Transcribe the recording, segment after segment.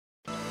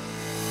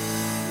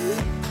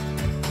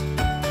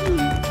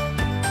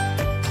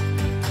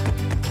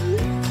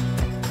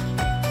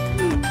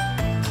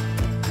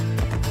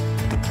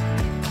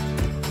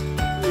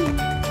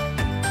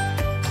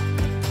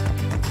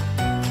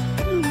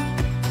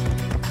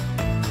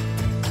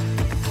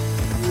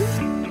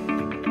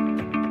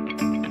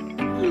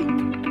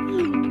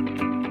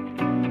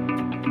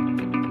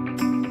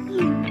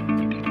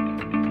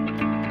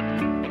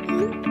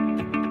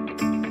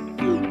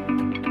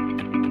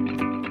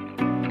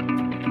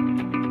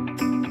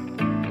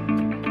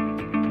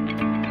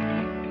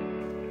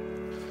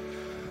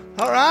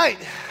All right.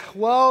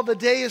 Well, the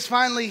day is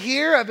finally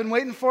here. I've been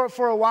waiting for it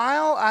for a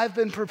while. I've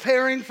been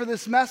preparing for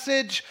this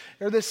message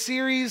or this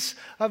series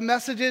of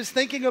messages,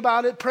 thinking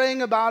about it,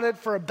 praying about it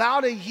for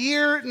about a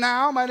year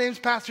now. My name's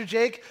Pastor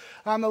Jake.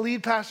 I'm the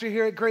lead pastor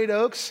here at Great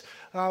Oaks.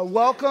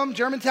 Welcome,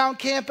 Germantown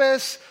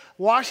campus,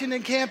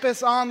 Washington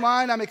campus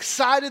online. I'm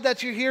excited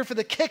that you're here for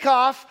the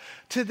kickoff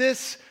to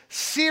this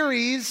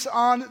series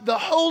on the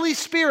Holy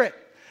Spirit.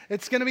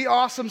 It's going to be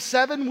awesome.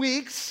 7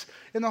 weeks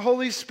in the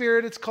Holy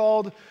Spirit. It's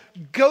called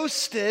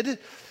Ghosted.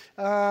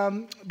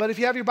 But if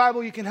you have your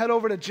Bible, you can head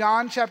over to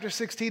John chapter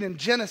 16 and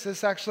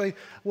Genesis. Actually,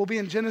 we'll be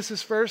in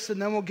Genesis first,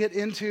 and then we'll get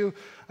into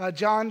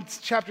John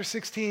chapter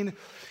 16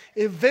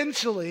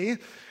 eventually.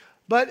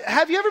 But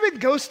have you ever been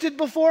ghosted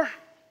before?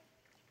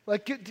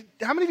 Like,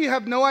 how many of you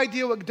have no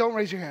idea what, don't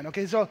raise your hand.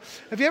 Okay, so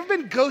have you ever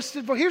been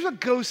ghosted before? Here's what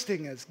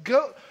ghosting is.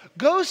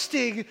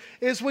 Ghosting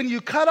is when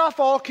you cut off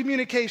all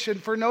communication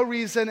for no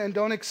reason and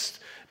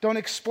don't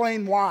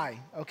explain why,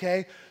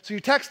 okay? So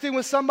you're texting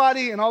with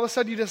somebody and all of a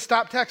sudden you just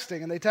stop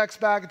texting and they text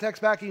back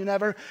and you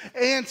never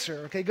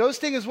answer, okay?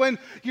 Ghosting is when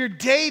you're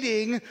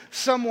dating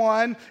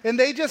someone and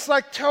they just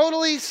like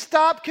totally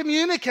stop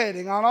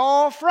communicating on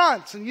all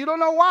fronts and you don't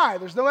know why.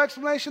 There's no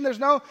explanation, there's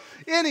no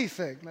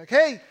anything. Like,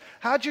 hey,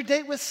 how'd your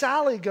date with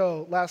Sally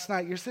go last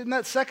night? You're sitting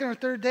that second or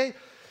third date.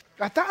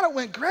 I thought it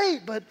went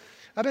great, but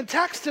I've been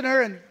texting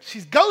her and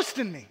she's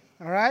ghosting me,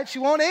 all right? She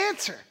won't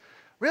answer.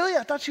 Really?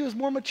 I thought she was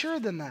more mature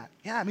than that.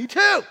 Yeah, me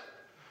too.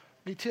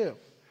 Me too.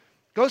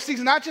 Ghosting is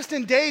not just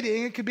in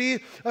dating. It could be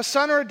a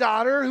son or a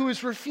daughter who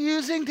is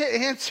refusing to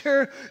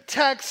answer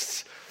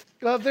texts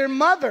of their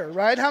mother,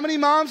 right? How many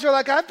moms are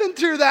like, I've been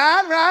through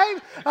that, right?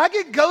 I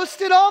get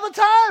ghosted all the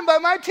time by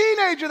my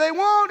teenager. They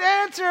won't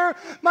answer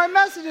my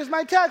messages,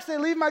 my texts. They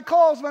leave my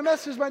calls, my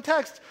messages, my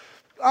texts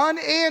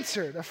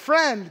unanswered. A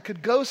friend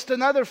could ghost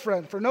another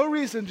friend for no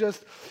reason,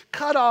 just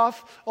cut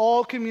off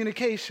all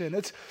communication.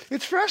 It's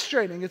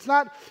frustrating. It's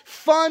not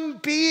fun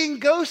being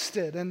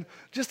ghosted. And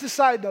just a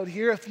side note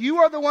here, if you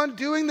are the one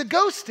doing the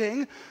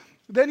ghosting,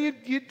 then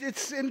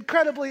it's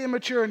incredibly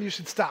immature and you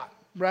should stop,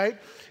 right?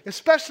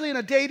 Especially in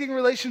a dating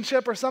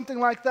relationship or something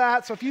like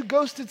that. So if you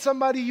ghosted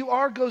somebody, you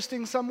are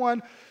ghosting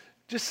someone.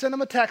 Just send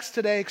them a text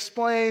today,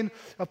 explain,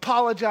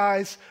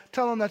 apologize,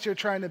 tell them that you're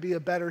trying to be a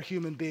better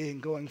human being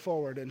going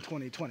forward in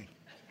 2020.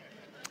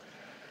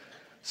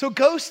 So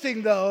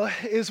ghosting, though,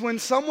 is when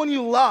someone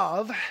you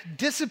love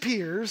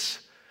disappears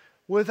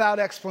without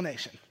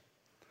explanation.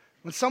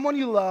 When someone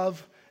you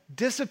love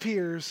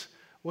disappears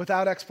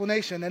without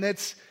explanation. And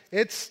it's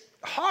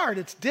hard,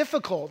 it's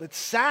difficult, it's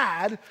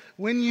sad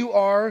when you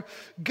are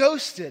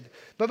ghosted.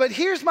 But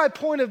here's my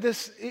point of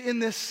this in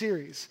this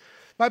series.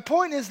 My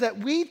point is that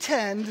we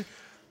tend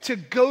to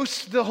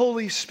ghost the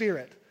Holy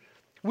Spirit.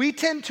 We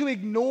tend to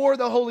ignore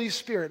the Holy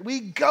Spirit.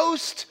 We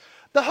ghost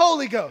the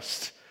Holy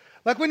Ghost.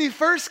 Like when you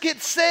first get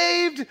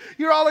saved,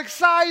 you're all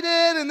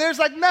excited and there's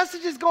like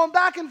messages going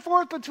back and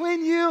forth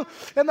between you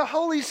and the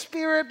Holy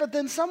Spirit. But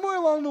then somewhere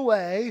along the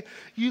way,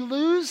 you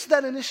lose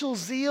that initial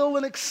zeal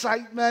and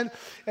excitement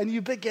and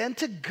you begin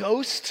to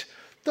ghost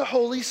the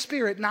Holy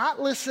Spirit, not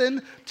listen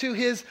to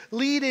his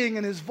leading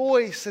and his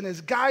voice and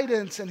his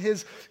guidance and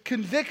his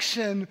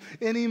conviction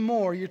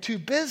anymore. You're too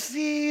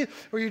busy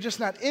or you're just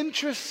not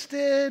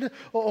interested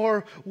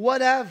or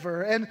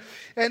whatever. And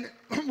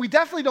we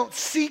definitely don't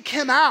seek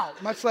him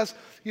out, much less,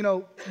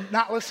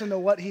 not listen to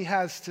what he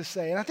has to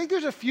say. And I think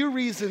there's a few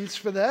reasons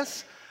for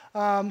this.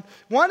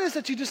 One is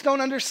that you just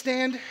don't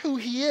understand who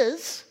he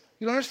is.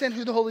 You don't understand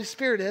who the Holy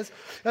Spirit is.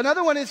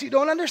 Another one is you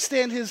don't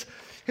understand his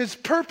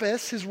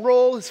purpose, his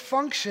role, his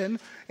function,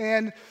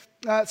 and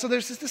so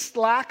there's just this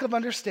lack of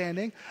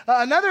understanding.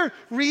 Another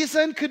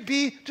reason could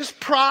be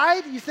just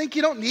pride. You think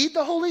you don't need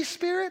the Holy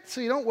Spirit,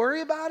 so you don't worry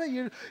about it.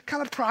 You're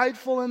kind of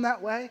prideful in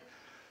that way.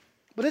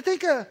 But I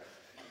think the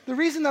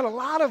reason that a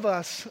lot of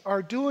us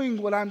are doing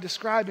what I'm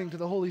describing to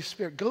the Holy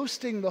Spirit,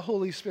 ghosting the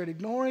Holy Spirit,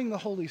 ignoring the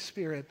Holy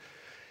Spirit,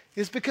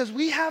 is because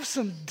we have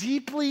some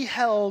deeply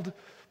held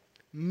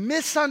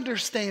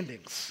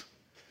misunderstandings,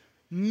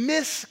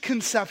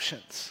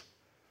 misconceptions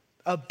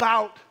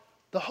about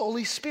the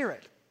Holy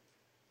Spirit.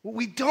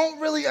 We don't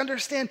really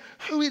understand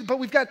but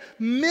we've got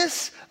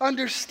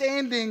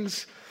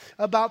misunderstandings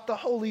about the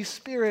Holy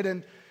Spirit.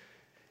 And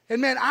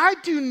man, I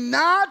do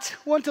not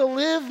want to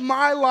live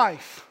my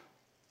life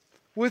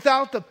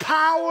without the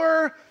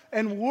power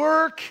and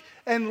work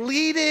and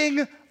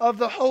leading of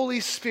the Holy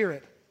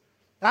Spirit.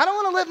 I don't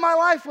want to live my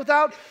life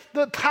without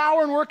the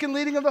power and work and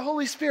leading of the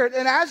Holy Spirit.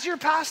 And as your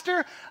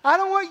pastor, I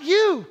don't want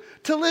you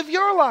to live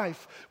your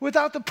life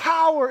without the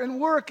power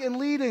and work and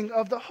leading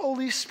of the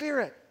Holy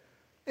Spirit.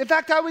 In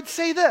fact, I would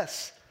say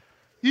this.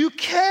 You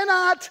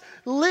cannot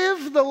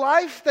live the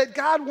life that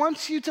God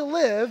wants you to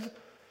live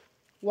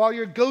while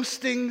you're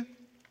ghosting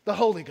the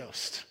Holy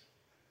Ghost.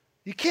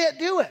 You can't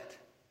do it.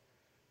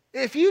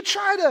 If you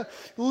try to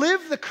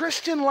live the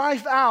Christian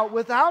life out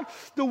without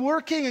the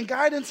working and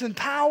guidance and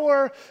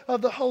power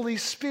of the Holy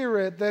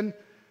Spirit, then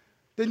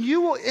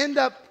you will end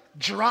up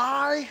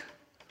dry.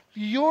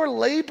 Your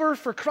labor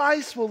for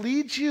Christ will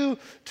lead you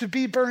to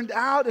be burned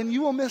out, and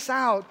you will miss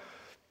out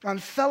on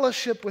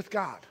fellowship with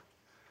God.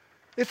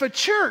 If a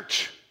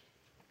church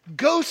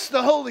ghosts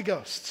the Holy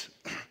Ghost,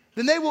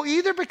 then they will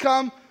either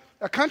become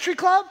a country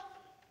club,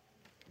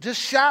 just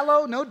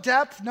shallow, no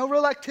depth, no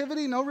real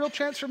activity, no real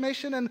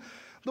transformation in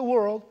the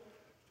world,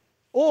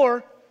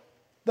 or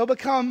they'll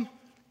become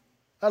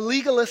a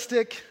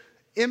legalistic,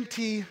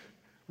 empty,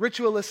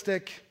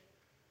 ritualistic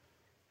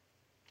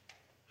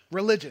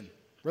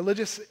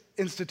religious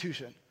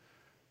institution,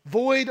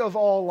 void of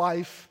all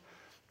life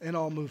and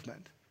all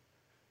movement.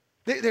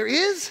 There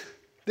is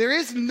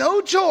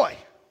no joy.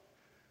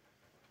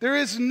 There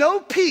is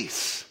no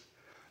peace.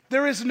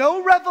 There is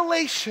no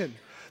revelation.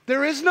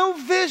 There is no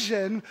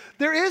vision.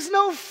 There is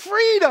no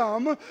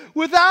freedom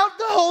without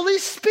the Holy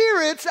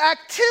Spirit's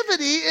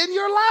activity in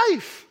your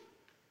life.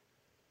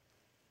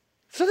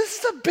 So this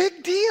is a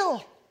big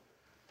deal.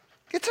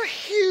 It's a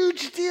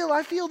huge deal.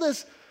 I feel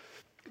this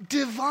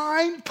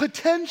divine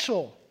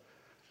potential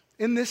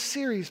in this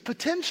series,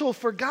 potential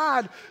for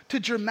God to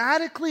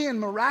dramatically and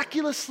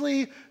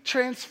miraculously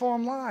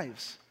transform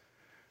lives,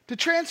 to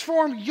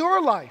transform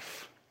your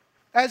life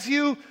as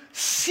you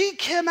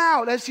seek Him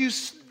out, as you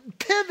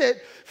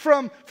pivot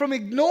from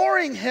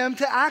ignoring Him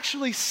to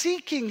actually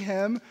seeking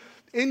Him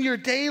in your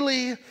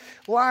daily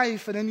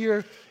life and in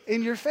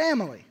your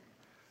family.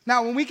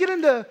 Now, when we get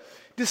into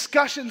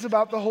discussions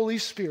about the Holy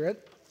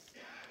Spirit,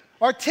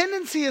 our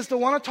tendency is to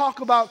want to talk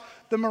about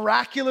the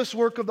miraculous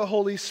work of the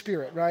Holy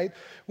Spirit, right?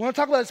 We want to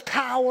talk about His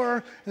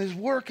power and His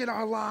work in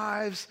our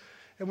lives,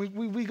 and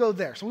we go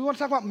there. So we want to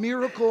talk about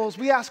miracles.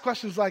 We ask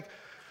questions like,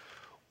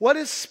 what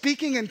is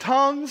speaking in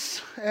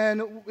tongues?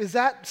 And is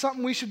that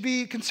something we should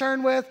be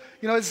concerned with?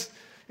 You know,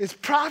 is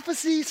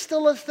prophecy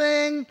still a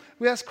thing?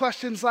 We ask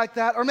questions like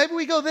that. Or maybe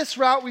we go this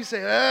route. We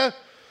say,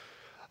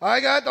 I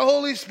got the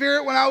Holy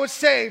Spirit when I was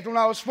saved, when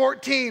I was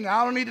 14.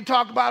 I don't need to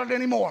talk about it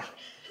anymore.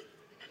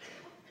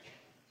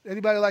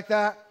 Anybody like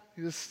that?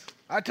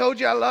 I told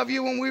you I love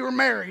you when we were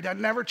married. I'd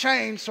never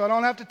changed, so I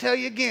don't have to tell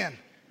you again.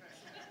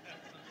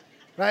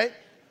 Right?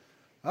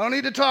 I don't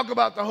need to talk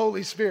about the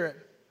Holy Spirit.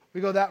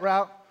 We go that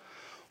route.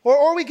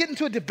 Or we get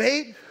into a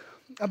debate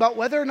about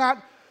whether or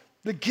not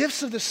the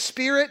gifts of the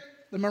Spirit,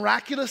 the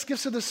miraculous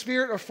gifts of the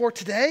Spirit, are for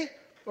today,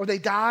 or they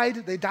died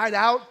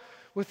out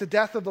with the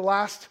death of the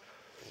last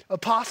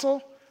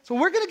apostle. So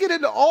we're going to get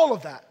into all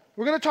of that.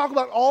 We're going to talk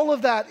about all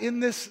of that in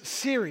this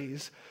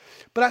series.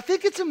 But I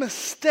think it's a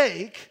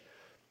mistake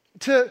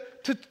to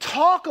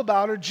talk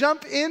about or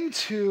jump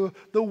into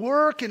the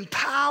work and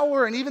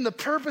power and even the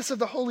purpose of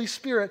the Holy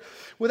Spirit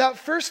without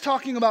first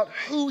talking about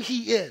who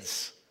He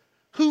is.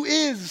 Who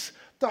is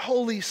the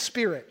Holy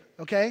Spirit,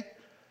 okay?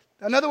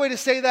 Another way to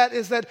say that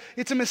is that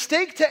it's a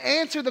mistake to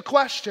answer the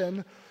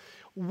question,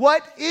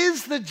 what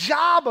is the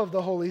job of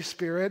the Holy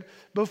Spirit,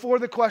 before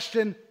the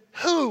question,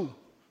 who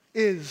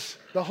is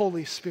the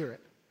Holy Spirit?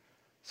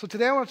 So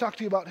today I want to talk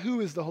to you about who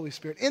is the Holy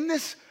Spirit. In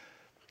this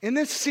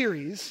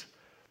series,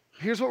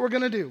 here's what we're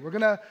going to do. We're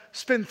going to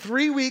spend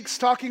 3 weeks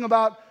talking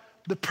about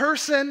the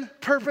person,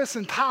 purpose,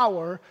 and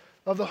power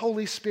of the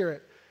Holy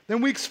Spirit.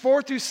 Then weeks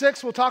 4 through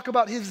 6, we'll talk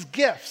about His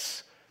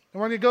gifts. And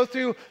we're going to go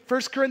through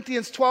 1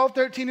 Corinthians 12,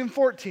 13, and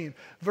 14,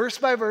 verse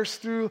by verse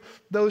through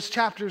those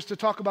chapters to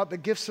talk about the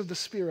gifts of the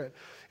Spirit.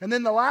 And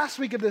then the last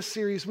week of this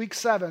series, week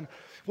 7,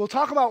 we'll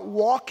talk about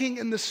walking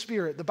in the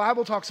Spirit. The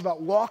Bible talks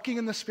about walking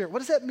in the Spirit. What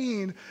does that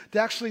mean to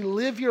actually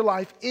live your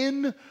life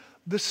in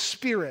the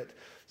Spirit?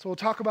 So we'll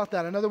talk about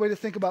that. Another way to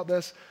think about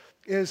this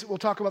is we'll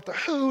talk about the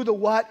who, the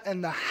what,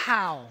 and the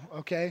how,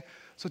 okay?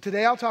 So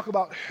today I'll talk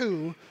about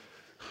who.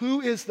 Who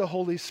is the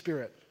Holy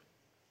Spirit?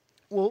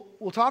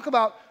 We'll talk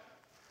about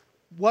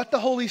what the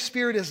Holy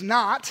Spirit is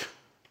not.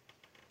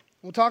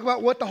 We'll talk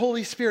about what the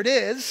Holy Spirit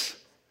is.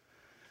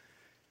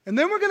 And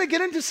then we're going to get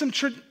into some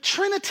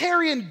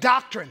Trinitarian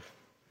doctrine.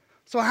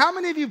 So how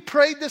many of you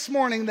prayed this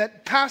morning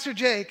that Pastor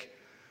Jake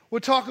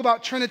would talk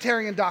about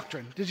Trinitarian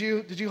doctrine? Did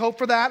you hope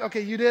for that?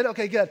 Okay, you did?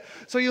 Okay, good.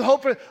 So you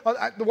hope for,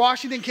 the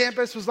Washington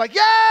campus was like,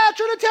 yeah,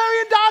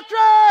 Trinitarian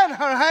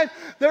doctrine, all right?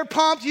 They're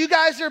pumped. You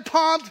guys are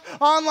pumped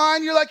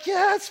online. You're like,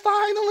 yes,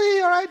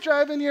 finally, all right?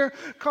 Driving your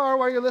car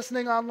while you're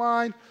listening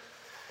online.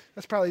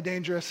 That's probably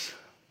dangerous.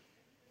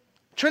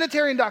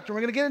 Trinitarian doctrine.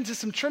 We're going to get into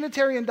some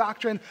Trinitarian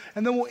doctrine,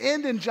 and then we'll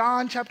end in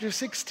John chapter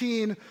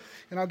 16,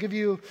 and I'll give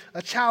you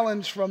a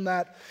challenge from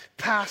that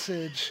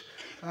passage.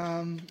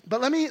 But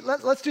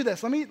let's do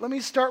this. Let me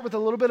start with a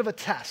little bit of a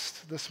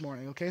test this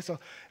morning, okay? So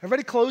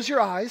everybody close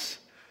your eyes.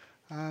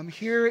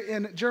 Here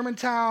in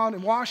Germantown,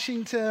 in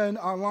Washington,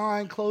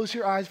 online, close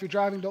your eyes. If you're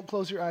driving, don't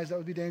close your eyes. That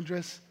would be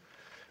dangerous.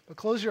 But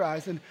close your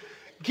eyes and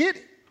get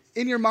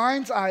in your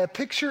mind's eye a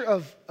picture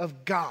of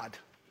God.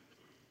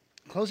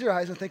 Close your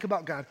eyes and think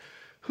about God.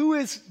 Who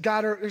is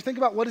God? Or think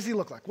about, what does He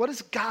look like? What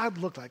does God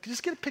look like?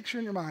 Just get a picture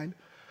in your mind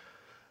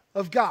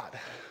of God.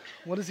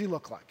 What does He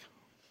look like?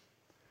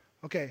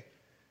 Okay.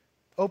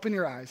 Open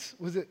your eyes.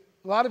 A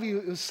lot of you,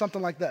 it was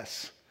something like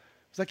this.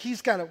 It's like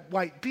He's got a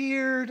white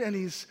beard,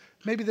 and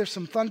maybe there's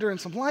some thunder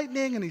and some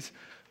lightning, and He's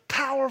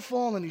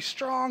powerful, and He's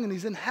strong, and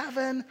He's in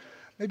heaven.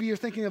 Maybe you're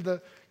thinking of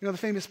the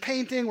famous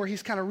painting where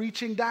he's kind of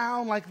reaching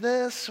down like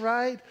this,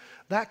 right?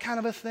 That kind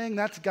of a thing.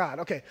 That's God.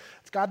 Okay,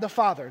 it's God the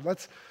Father.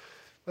 Let's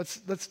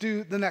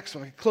do the next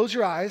one. Close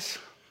your eyes.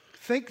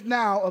 Think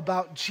now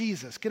about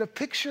Jesus. Get a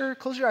picture,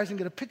 close your eyes and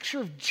get a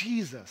picture of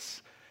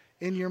Jesus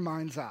in your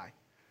mind's eye.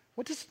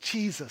 What does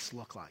Jesus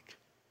look like?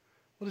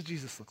 What does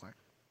Jesus look like?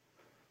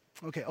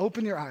 Okay,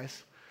 open your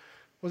eyes.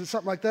 Was it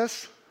something like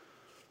this?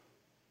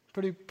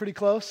 Pretty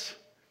close?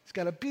 He's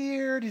got a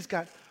beard. He's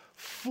got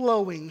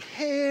flowing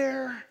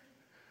hair.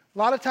 A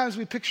lot of times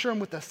we picture him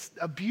with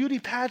a beauty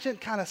pageant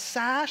kind of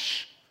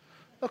sash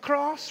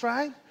across,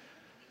 right?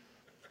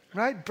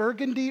 Right?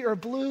 Burgundy or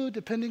blue,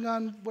 depending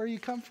on where you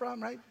come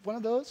from, right? One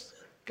of those.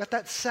 Got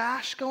that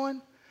sash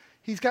going.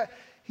 He's got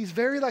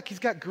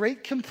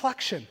great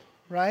complexion,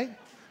 right?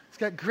 He's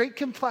got great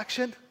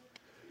complexion.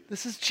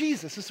 This is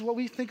Jesus. This is what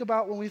we think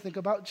about when we think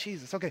about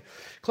Jesus. Okay,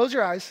 close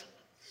your eyes.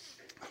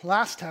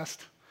 Last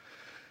test.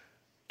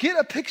 Get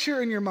a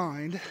picture in your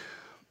mind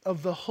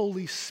of the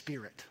Holy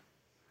Spirit.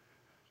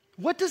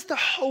 What does the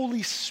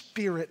Holy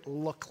Spirit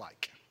look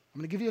like? I'm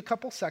going to give you a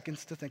couple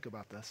seconds to think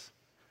about this.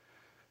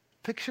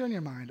 Picture in your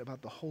mind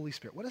about the Holy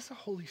Spirit. What does the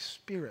Holy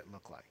Spirit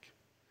look like?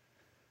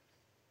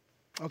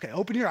 Okay,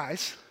 open your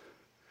eyes.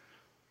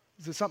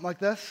 Is it something like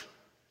this?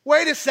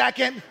 Wait a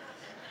second.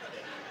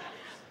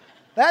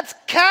 That's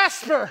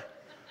Casper,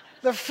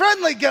 the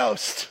friendly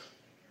ghost.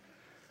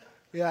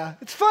 Yeah,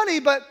 it's funny,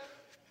 but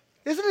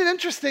isn't it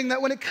interesting that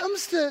when it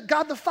comes to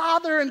God the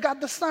Father and God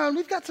the Son,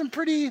 we've got some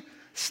pretty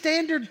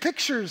standard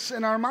pictures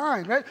in our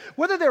mind, right?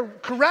 Whether they're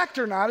correct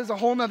or not is a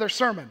whole nother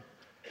sermon.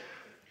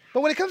 But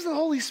when it comes to the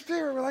Holy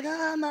Spirit, we're like,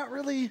 I'm not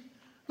really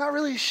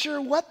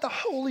sure what the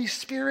Holy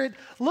Spirit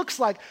looks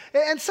like.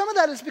 And some of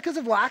that is because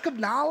of lack of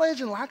knowledge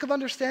and lack of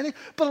understanding,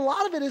 but a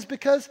lot of it is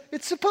because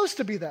it's supposed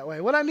to be that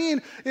way. What I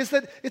mean is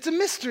that it's a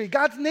mystery.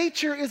 God's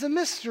nature is a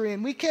mystery,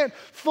 and we can't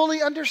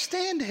fully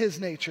understand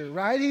his nature,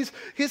 right?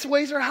 His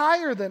ways are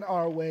higher than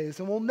our ways,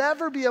 and we'll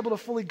never be able to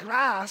fully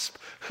grasp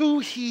who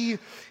he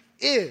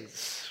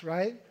is,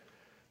 right?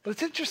 But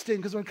it's interesting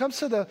because when it comes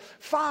to the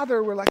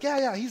Father, we're like,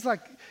 yeah, he's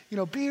like,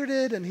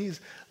 bearded, and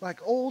he's like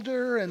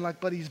older, and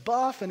but he's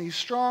buff and he's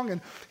strong, and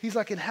he's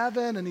like in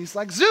heaven, and he's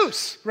like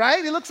Zeus,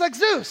 right? He looks like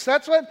Zeus.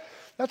 That's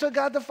what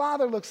God the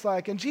Father looks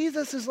like. And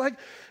Jesus is like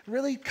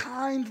really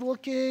kind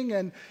looking,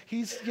 and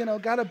he's,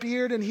 got a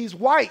beard, and he's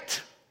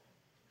white.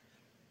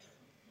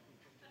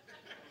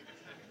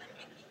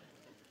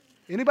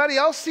 Anybody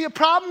else see a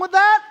problem with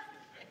that?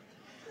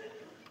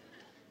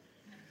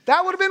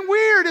 That would have been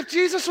weird if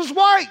Jesus was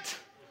white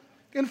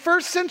in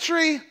first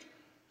century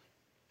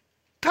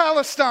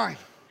Palestine.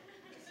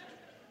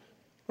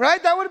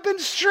 Right? That would have been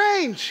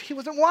strange. He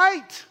wasn't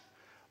white.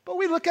 But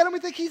we look at him, we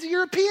think he's a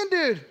European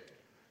dude.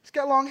 He's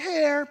got long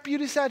hair,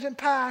 beauty sash,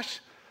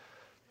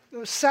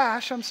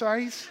 I'm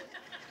sorry.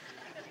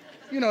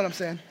 You know what I'm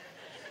saying.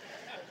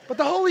 But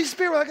the Holy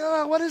Spirit, we're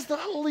like, what is the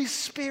Holy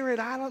Spirit?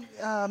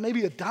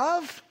 Maybe a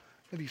dove?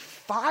 Maybe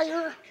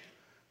fire?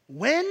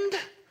 Wind?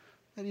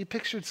 Maybe you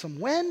pictured some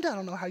wind. I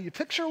don't know how you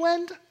picture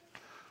wind.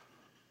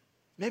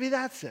 Maybe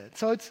that's it.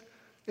 So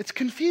it's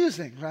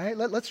confusing, right?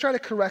 Let's try to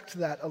correct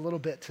that a little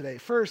bit today.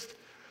 First,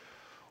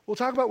 we'll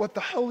talk about what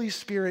the Holy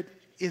Spirit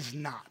is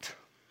not.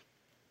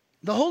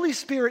 The Holy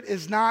Spirit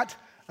is not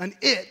an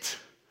it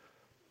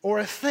or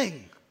a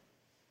thing.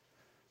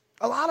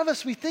 A lot of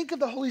us, we think of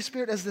the Holy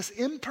Spirit as this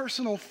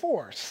impersonal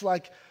force.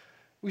 Like,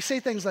 we say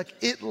things like,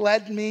 it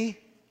led me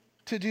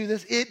to do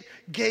this. It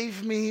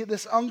gave me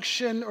this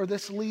unction or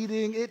this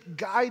leading. It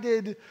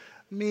guided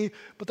me.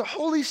 But the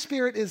Holy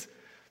Spirit is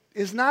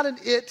not an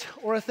it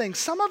or a thing.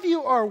 Some of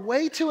you are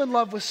way too in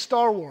love with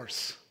Star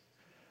Wars.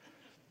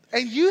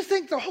 And you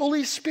think the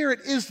Holy Spirit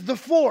is the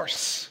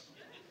force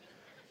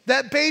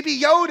that Baby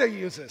Yoda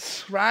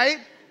uses, right?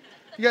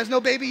 You guys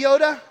know Baby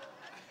Yoda?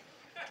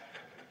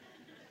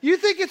 You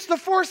think it's the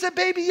force that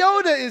Baby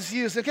Yoda is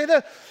using. Okay,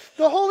 the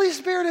Holy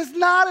Spirit is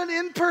not an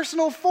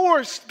impersonal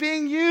force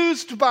being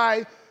used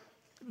by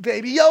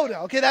Baby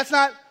Yoda. Okay, that's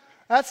not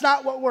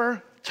what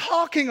we're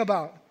talking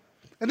about.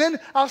 And then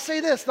I'll say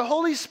this, the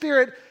Holy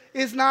Spirit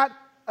is not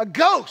a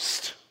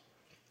ghost.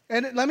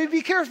 And let me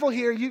be careful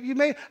here.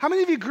 How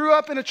many of you grew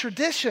up in a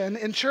tradition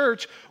in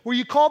church where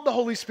you called the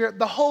Holy Spirit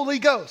the Holy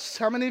Ghost?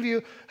 How many of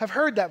you have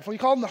heard that before? You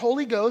called him the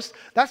Holy Ghost.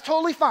 That's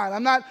totally fine.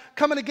 I'm not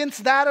coming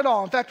against that at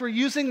all. In fact, we're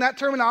using that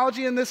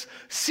terminology in this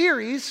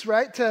series,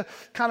 right, to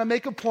kind of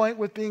make a point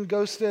with being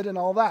ghosted and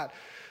all that.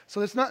 So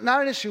it's not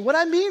an issue. What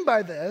I mean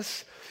by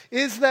this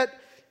is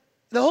that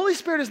the Holy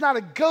Spirit is not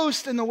a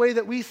ghost in the way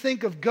that we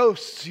think of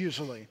ghosts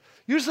usually.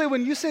 Usually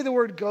when you say the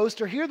word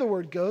ghost or hear the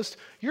word ghost,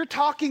 you're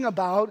talking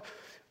about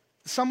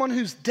someone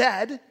who's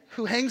dead,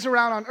 who hangs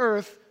around on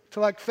earth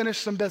to finish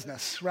some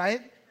business, right?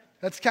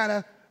 That's kind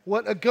of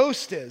what a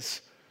ghost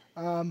is.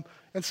 And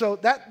so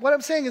what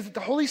I'm saying is that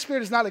the Holy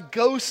Spirit is not a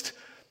ghost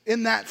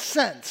in that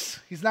sense.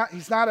 He's not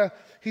a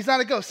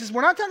ghost.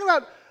 We're not talking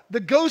about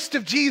the ghost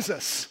of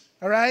Jesus,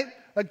 all right?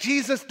 Like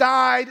Jesus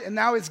died and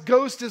now his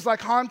ghost is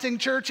haunting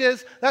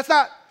churches. That's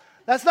not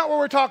what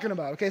we're talking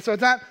about, okay? So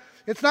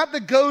it's not the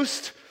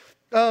ghost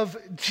of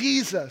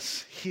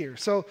Jesus here.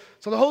 So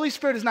the Holy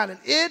Spirit is not an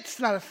it, it's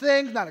not a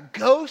thing, it's not a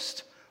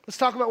ghost. Let's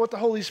talk about what the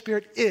Holy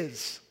Spirit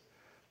is.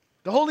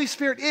 The Holy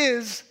Spirit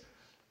is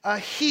a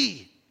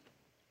he.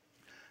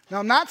 Now,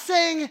 I'm not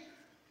saying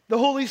the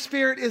Holy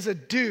Spirit is a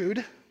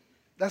dude.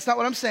 That's not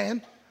what I'm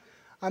saying.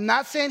 I'm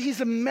not saying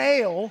he's a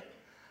male.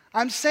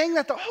 I'm saying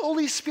that the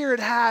Holy Spirit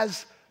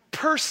has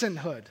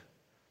personhood.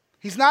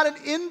 He's not an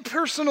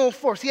impersonal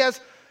force. He has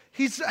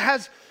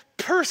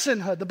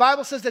personhood. The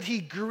Bible says that he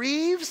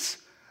grieves,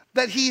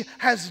 that he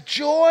has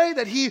joy,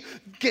 that he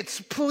gets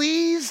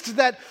pleased,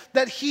 that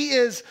he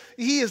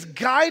is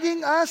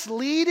guiding us,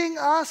 leading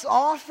us,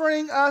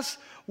 offering us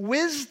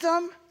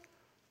wisdom,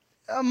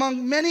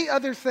 among many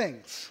other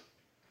things.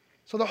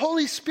 So the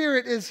Holy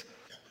Spirit is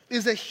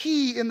a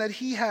he in that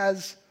he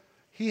has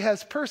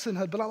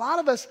personhood. But a lot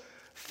of us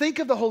think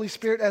of the Holy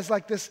Spirit as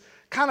like this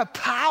kind of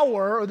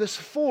power or this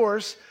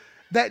force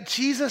that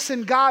Jesus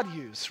and God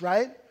use,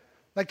 right?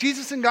 Like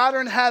Jesus and God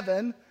are in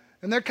heaven,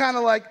 and they're kind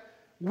of like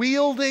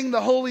wielding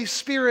the Holy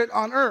Spirit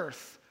on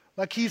earth.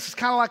 Like he's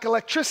kind of like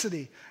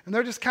electricity, and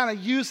they're just kind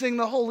of using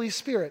the Holy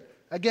Spirit.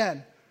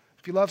 Again,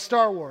 if you love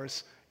Star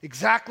Wars,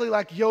 exactly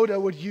like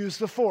Yoda would use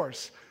the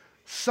Force.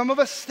 Some of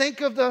us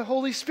think of the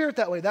Holy Spirit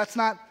that way. That's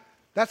not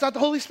the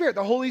Holy Spirit.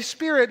 The Holy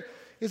Spirit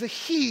is a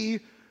he.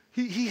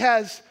 He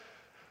has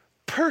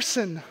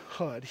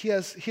personhood. He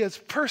has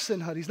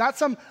personhood. He's not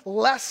some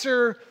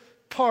lesser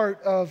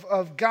part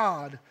of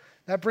God.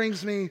 That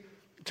brings me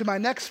to my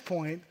next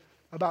point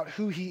about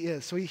who he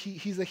is. So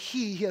he's a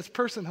he. He has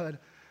personhood. And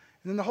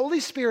then the Holy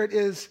Spirit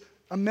is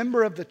a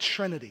member of the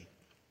Trinity.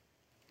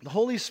 The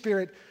Holy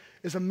Spirit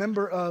is a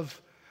member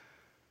of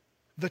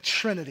the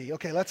Trinity.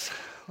 Okay, let's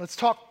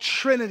talk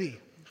Trinity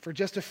for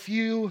just a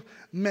few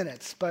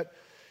minutes. But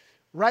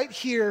right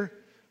here,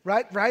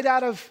 right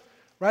out of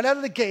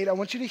the gate, I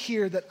want you to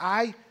hear that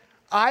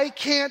I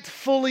can't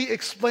fully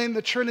explain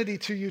the Trinity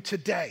to you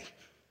today,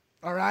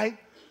 all right?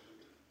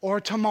 Or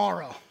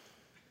tomorrow,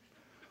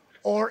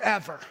 or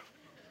ever,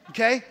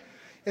 okay?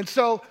 And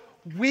so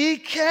we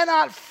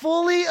cannot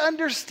fully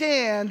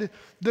understand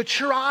the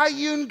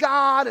triune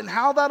God and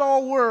how that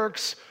all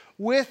works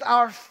with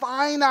our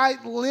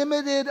finite,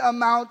 limited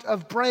amount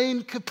of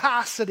brain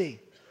capacity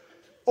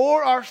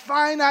or our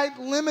finite,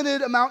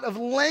 limited amount of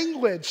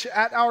language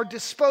at our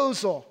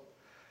disposal.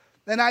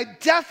 And I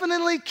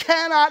definitely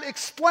cannot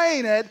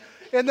explain it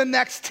in the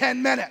next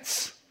 10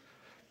 minutes.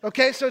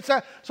 Okay, so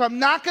I'm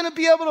not going to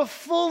be able to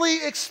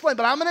fully explain,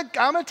 but I'm going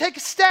to take a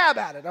stab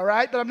at it, all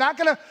right? But I'm not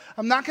going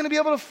to be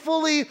able to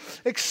fully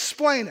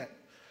explain it.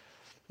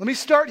 Let me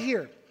start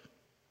here.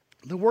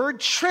 The word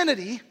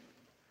Trinity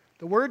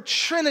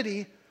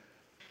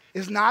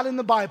is not in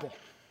the Bible.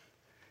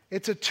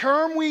 It's a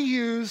term we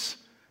use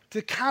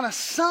to kind of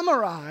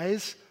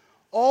summarize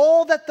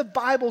all that the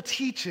Bible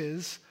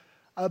teaches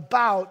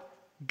about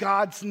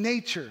God's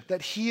nature,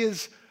 that he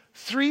is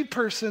three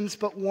persons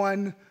but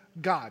one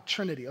God,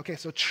 Trinity. Okay,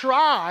 so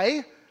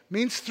tri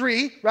means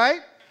three,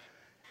 right?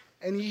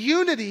 And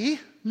unity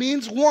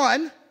means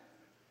one.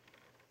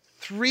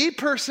 Three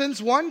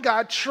persons, one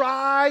God,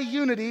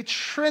 tri-unity,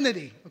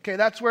 Trinity. Okay,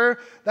 that's where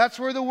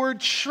the word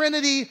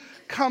Trinity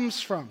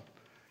comes from.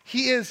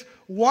 He is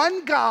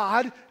one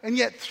God and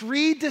yet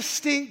three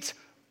distinct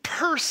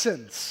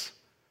persons.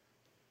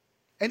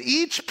 And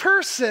each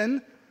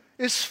person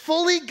is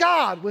fully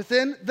God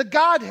within the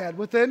Godhead,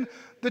 within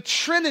the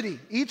Trinity.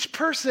 Each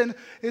person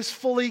is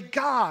fully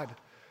God,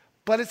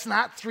 but it's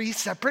not three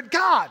separate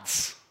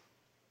gods.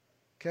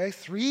 Okay,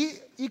 3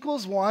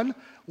 equals 1,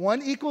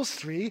 1 equals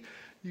 3.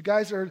 You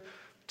guys are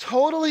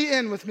totally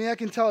in with me. I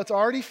can tell it's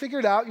already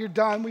figured out. You're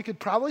done. We could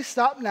probably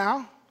stop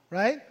now,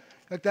 right?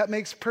 Like that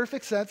makes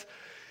perfect sense.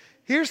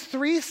 Here's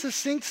 3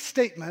 succinct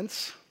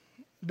statements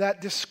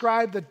that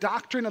describe the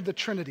doctrine of the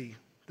Trinity,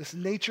 this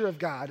nature of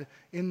God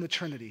in the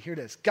Trinity. Here it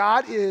is.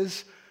 God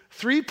is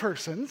 3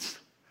 persons.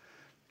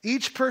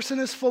 Each person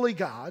is fully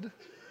God.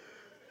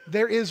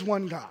 There is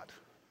one God.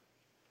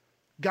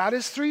 God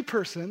is 3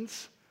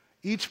 persons.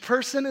 Each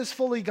person is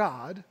fully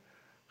God.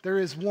 There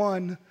is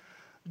one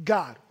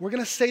God. We're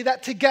going to say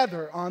that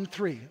together on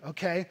 3,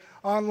 okay?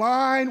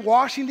 Online,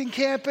 Washington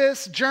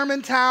campus,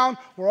 Germantown,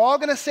 we're all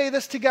going to say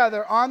this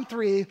together on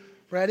 3.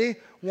 Ready?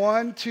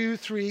 1, 2,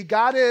 3.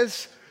 God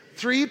is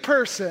 3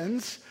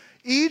 persons.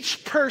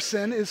 Each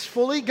person is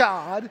fully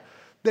God.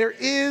 There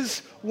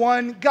is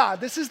one God.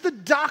 This is the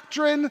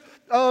doctrine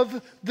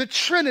of the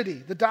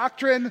Trinity, the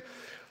doctrine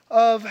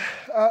of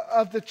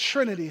the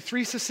Trinity.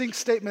 3 succinct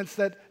statements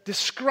that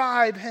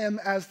describe him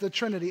as the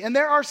Trinity. And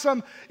there are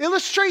some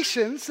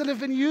illustrations that have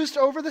been used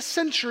over the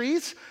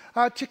centuries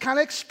to kind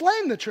of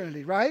explain the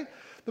Trinity, right?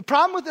 The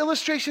problem with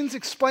illustrations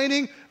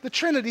explaining the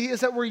Trinity is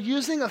that we're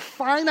using a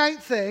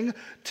finite thing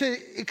to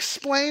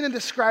explain and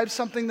describe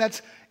something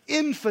that's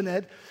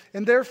infinite,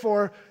 and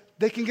therefore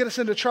they can get us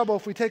into trouble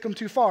if we take them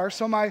too far.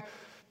 So my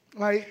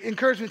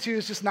encouragement to you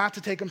is just not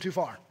to take them too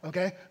far,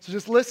 okay? So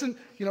just listen,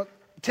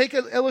 take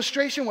an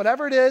illustration,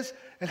 whatever it is,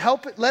 and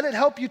let it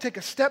help you take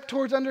a step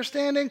towards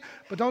understanding,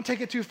 but don't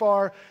take it too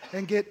far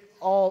and get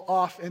all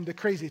off into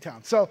crazy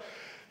town. So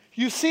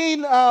You've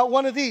seen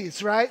one of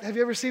these, right? Have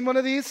you ever seen one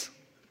of these?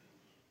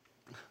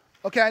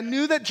 Okay, I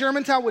knew that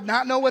Germantown would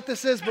not know what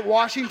this is, but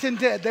Washington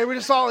did. They were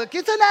just all like,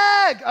 it's an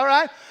egg, all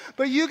right?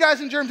 But you guys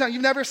in Germantown,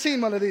 you've never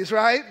seen one of these,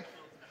 right?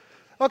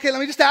 Okay,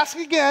 let me just ask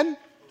again.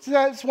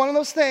 It's one of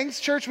those things.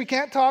 Church, we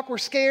can't talk. We're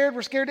scared.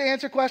 We're scared to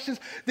answer questions.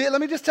 Let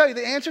me just tell you,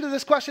 the answer to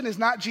this question is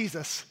not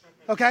Jesus,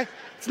 okay?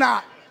 It's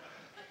not.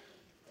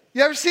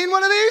 You ever seen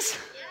one of these?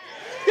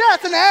 Yeah,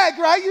 it's an egg,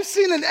 right? You've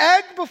seen an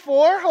egg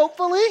before,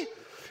 hopefully.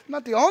 I'm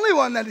not the only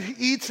one that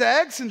eats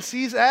eggs and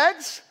sees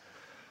eggs.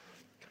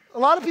 A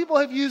lot of people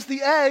have used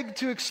the egg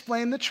to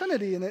explain the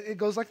Trinity, and it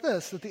goes like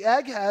this, that the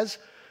egg has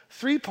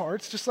three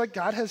parts, just like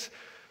God has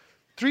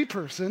three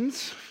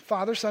persons,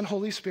 Father, Son,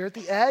 Holy Spirit.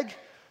 The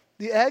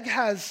egg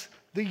has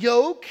the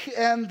yolk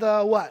and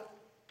the what?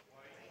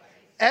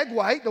 Egg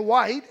white, the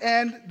white,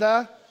 and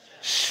the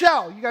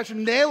shell. You guys are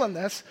nailing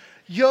this.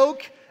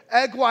 Yolk,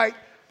 egg white,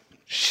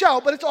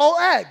 shell, but it's all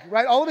egg,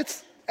 right? All of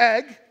it's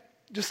egg,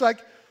 just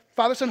like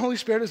Father, Son, Holy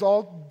Spirit is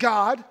all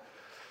God.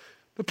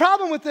 The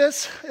problem with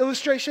this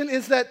illustration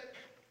is that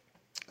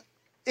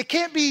it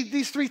can't be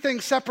these three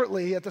things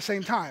separately at the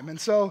same time and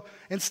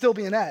still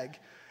be an egg.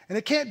 And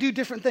it can't do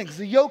different things.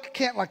 The yolk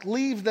can't like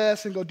leave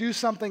this and go do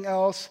something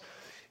else.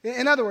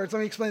 In other words, let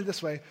me explain it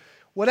this way.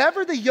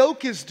 Whatever the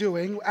yolk is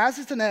doing, as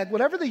it's an egg,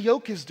 whatever the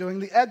yolk is doing,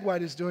 the egg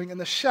white is doing,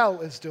 and the shell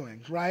is doing,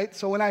 right?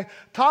 So when I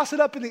toss it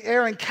up in the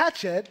air and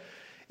catch it,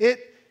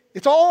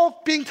 it's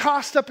all being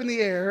tossed up in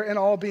the air and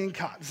all being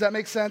caught. Does that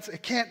make sense?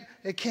 It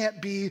can't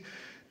be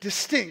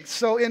distinct.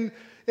 So in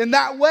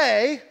that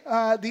way,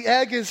 the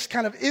egg is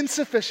kind of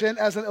insufficient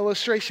as an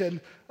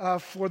illustration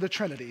for the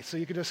Trinity. So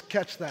you can just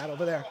catch that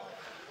over there.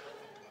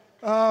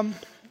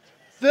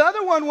 The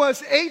other one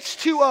was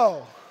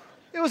H2O.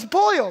 It was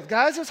boiled,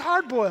 guys. It was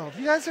hard boiled.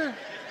 You guys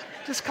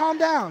just calm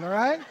down, all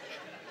right?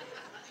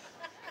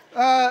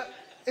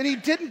 And he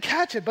didn't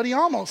catch it, but he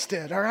almost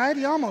did, all right?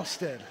 He almost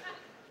did.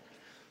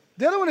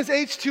 The other one is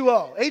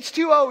H2O.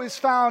 H2O is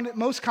found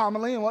most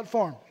commonly in what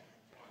form?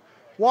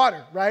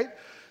 Water, right?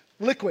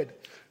 Liquid.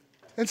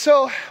 And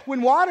so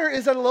when water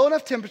is at a low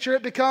enough temperature,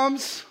 it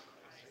becomes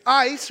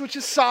ice, which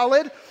is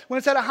solid. When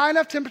it's at a high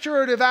enough temperature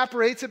or it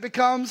evaporates, it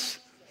becomes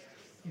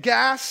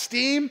gas,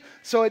 steam.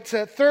 So it's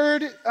a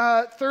third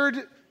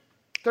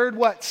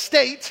what?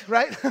 State,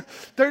 right?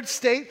 Third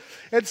state.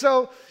 And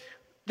so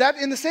that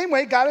in the same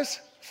way, God is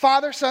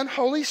Father, Son,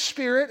 Holy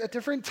Spirit at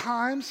different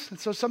times. And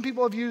so some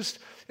people have used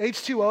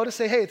H2O to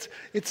say, hey,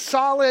 it's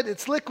solid,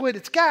 it's liquid,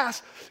 it's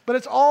gas, but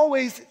it's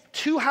always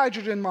two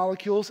hydrogen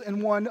molecules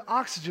and one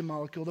oxygen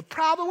molecule. The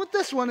problem with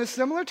this one is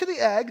similar to the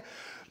egg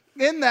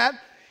in that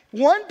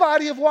one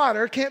body of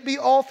water can't be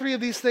all three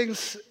of these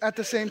things at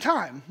the same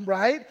time,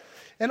 right?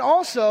 And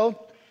also,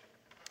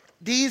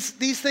 these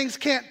things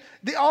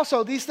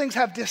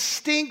have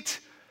distinct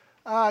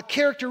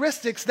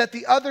characteristics that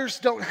the others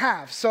don't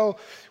have. So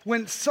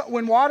when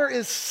water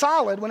is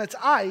solid, when it's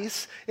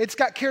ice, it's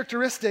got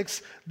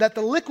characteristics that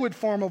the liquid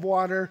form of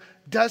water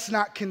does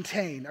not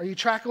contain. Are you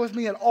tracking with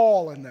me at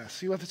all in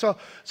this? So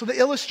the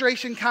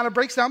illustration kind of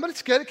breaks down, but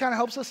it's good. It kind of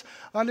helps us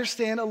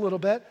understand a little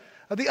bit.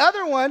 The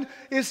other one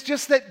is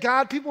just that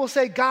God, people will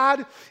say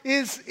God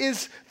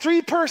is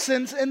three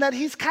persons and that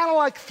he's kind of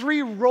like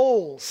three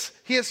roles.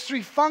 He has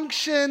three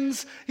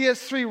functions, he has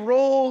three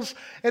roles.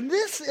 And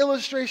this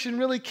illustration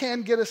really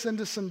can get us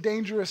into some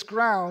dangerous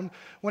ground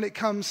when it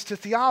comes to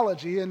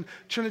theology and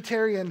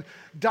Trinitarian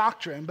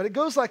doctrine. But it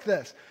goes like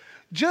this.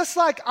 Just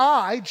like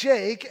I,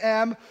 Jake,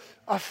 am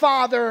a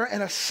father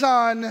and a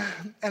son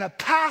and a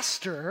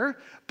pastor,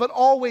 but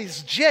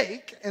always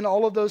Jake in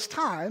all of those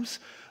times,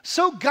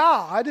 so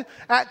God,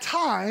 at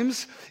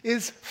times,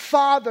 is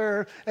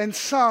Father and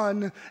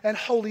Son and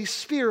Holy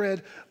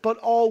Spirit, but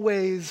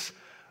always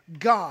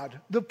God.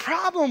 The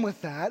problem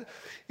with that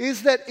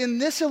is that in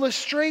this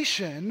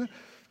illustration,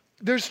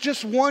 there's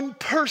just one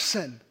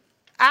person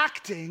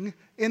acting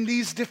in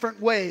these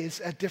different ways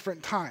at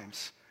different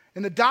times.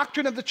 And the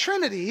doctrine of the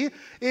Trinity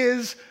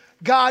is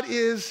God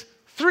is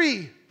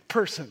three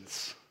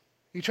persons.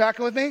 You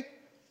tracking with me?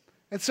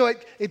 And so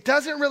it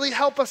doesn't really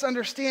help us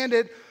understand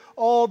it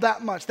all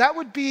that much. That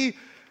would be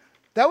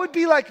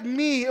like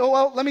me. Oh,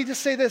 well, let me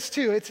just say this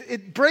too.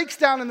 It breaks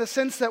down in the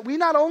sense that we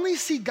not only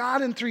see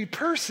God in three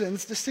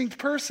persons, distinct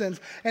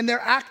persons, and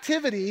their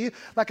activity,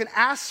 like an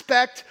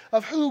aspect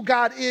of who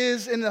God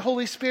is in the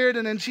Holy Spirit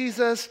and in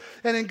Jesus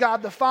and in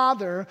God the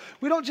Father.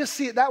 We don't just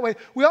see it that way.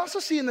 We also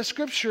see in the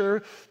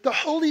scripture the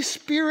Holy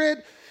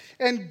Spirit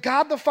and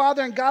God the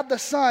Father and God the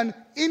Son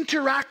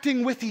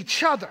interacting with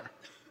each other,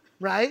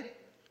 right?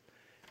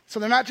 So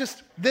they're not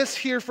just this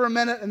here for a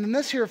minute and then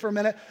this here for a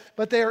minute,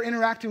 but they are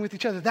interacting with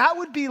each other. That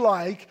would be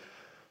like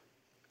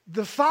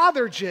the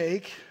father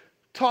Jake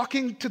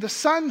talking to the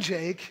son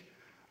Jake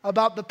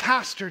about the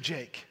pastor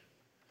Jake.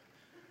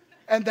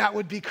 And that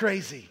would be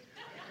crazy,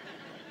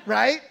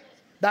 right?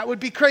 That would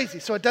be crazy.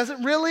 So it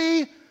doesn't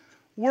really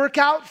work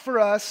out for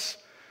us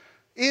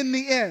in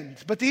the end.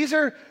 But these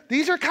are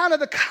kind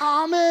of the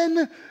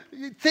common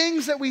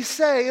things that we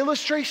say,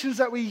 illustrations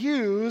that we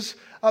use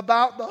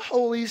about the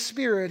Holy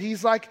Spirit.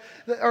 He's like,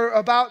 or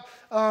about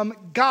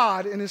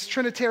God and his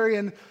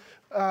Trinitarian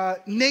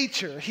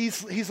nature.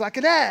 He's like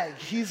an egg.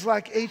 He's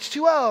like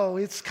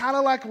H2O. It's kind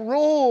of like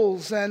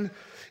rolls and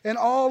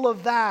all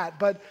of that.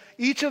 But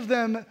each of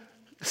them,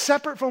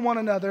 separate from one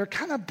another,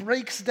 kind of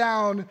breaks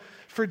down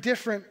for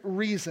different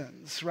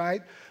reasons,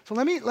 right? So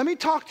let me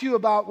talk to you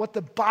about what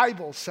the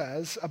Bible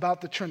says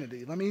about the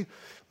Trinity. Let me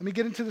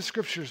get into the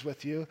scriptures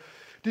with you.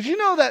 Did you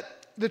know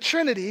that the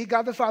Trinity,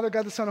 God the Father,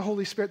 God the Son, and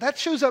Holy Spirit, that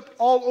shows up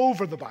all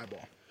over the Bible?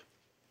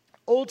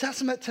 Old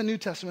Testament to New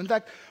Testament. In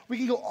fact, we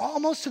can go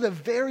almost to the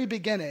very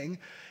beginning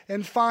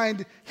and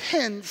find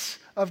hints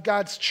of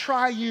God's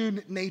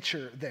triune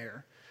nature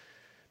there.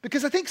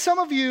 Because I think some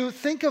of you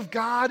think of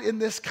God in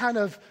this kind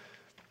of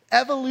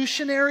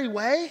evolutionary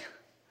way,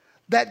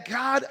 that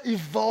God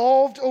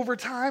evolved over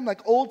time,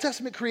 like Old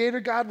Testament creator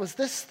God was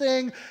this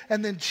thing,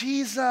 and then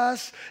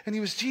Jesus, and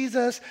he was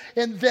Jesus,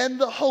 and then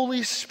the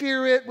Holy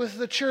Spirit was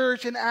the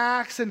church in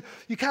Acts, and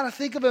you kind of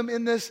think of him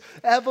in this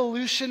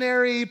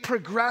evolutionary,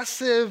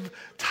 progressive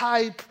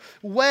type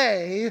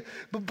way,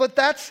 but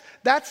that's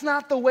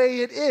not the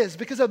way it is,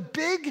 because a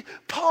big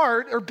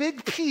part or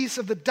big piece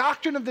of the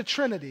doctrine of the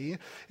Trinity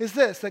is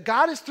this, that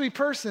God is three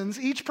persons,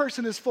 each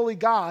person is fully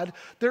God,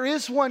 there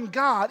is one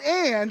God,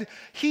 and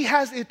he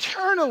has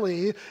eternally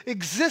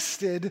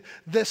existed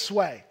this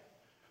way.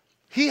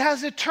 He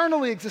has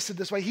eternally existed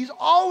this way. He's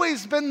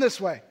always been this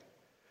way.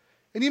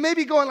 And you may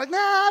be going like, nah,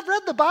 I've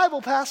read the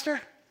Bible,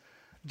 Pastor.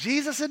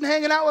 Jesus isn't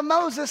hanging out with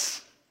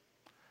Moses.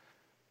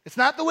 It's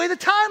not the way the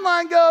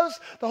timeline goes.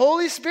 The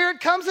Holy Spirit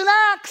comes in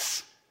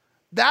Acts.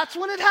 That's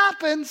when it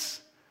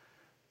happens.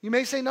 You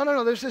may say,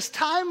 no, there's this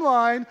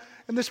timeline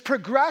and this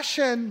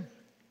progression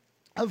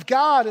of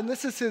God, and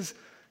this is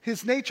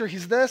his nature.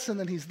 He's this, and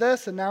then he's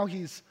this, and now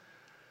he's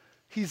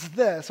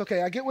this.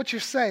 Okay, I get what you're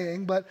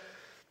saying, but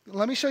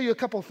let me show you a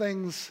couple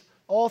things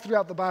all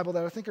throughout the Bible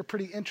that I think are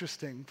pretty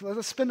interesting.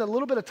 Let's spend a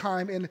little bit of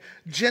time in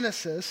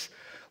Genesis.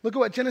 Look at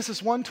what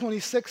Genesis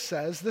 1:26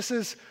 says. This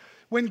is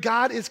when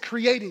God is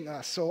creating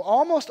us. So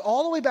almost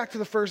all the way back to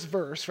the first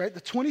verse, right?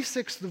 The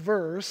 26th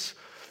verse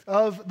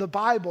of the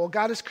Bible,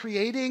 God is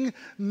creating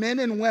men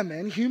and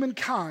women,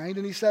 humankind,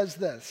 and he says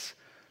this,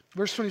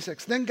 verse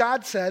 26, then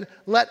God said,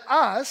 let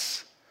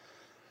us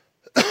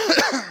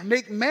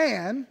make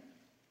man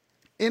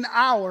in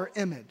our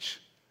image,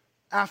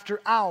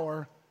 after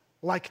our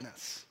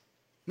likeness.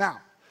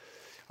 Now,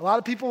 a lot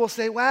of people will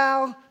say,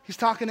 well, he's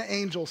talking to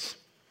angels.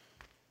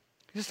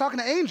 He's just talking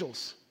to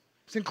angels.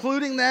 He's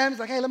including them. He's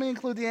like, hey, let me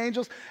include the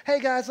angels. Hey,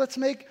 guys, let's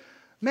make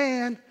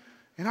man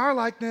in our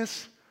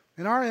likeness,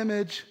 in our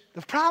image.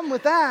 The problem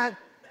with that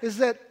is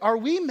that, are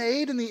we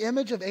made in the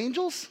image of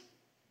angels?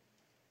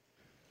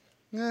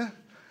 The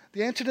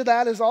answer to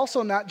that is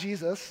also not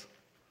Jesus.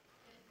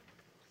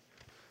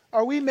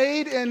 Are we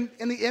made in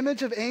the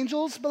image of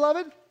angels,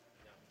 beloved?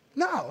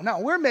 No,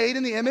 we're made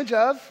in the image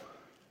of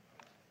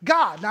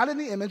God, not in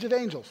the image of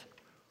angels.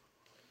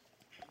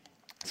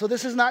 So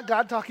this is not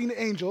God talking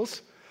to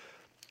angels.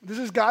 This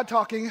is God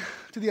talking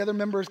to the other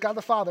members, God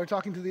the Father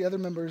talking to the other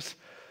members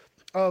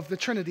of the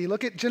Trinity.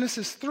 Look at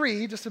Genesis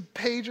 3, just a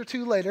page or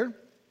two later.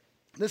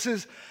 This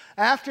is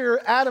after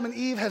Adam and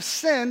Eve have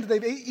sinned.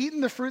 They've eaten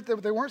the fruit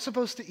that they weren't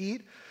supposed to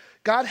eat.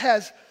 God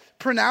has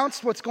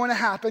pronounced what's going to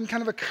happen,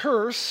 kind of a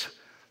curse.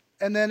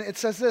 And then it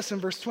says this in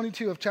verse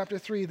 22 of chapter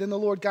 3, then the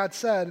Lord God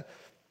said,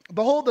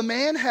 behold, the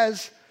man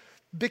has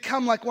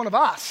become like one of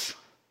us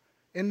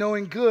in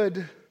knowing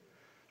good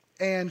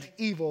and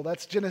evil.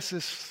 That's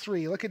Genesis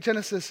 3. Look at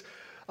Genesis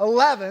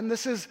 11.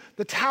 This is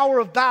the Tower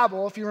of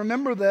Babel. If you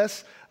remember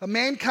this,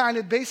 mankind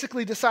had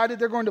basically decided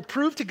they're going to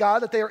prove to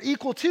God that they are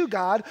equal to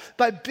God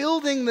by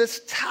building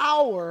this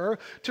tower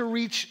to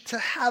reach to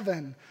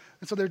heaven.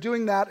 And so they're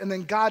doing that, and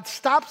then God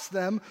stops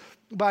them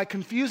by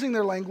confusing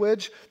their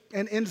language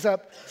and ends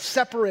up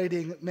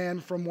separating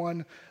man from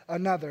one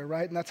another,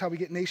 right? And that's how we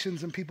get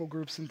nations and people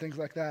groups and things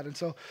like that. And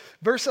so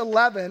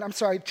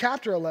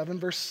chapter 11,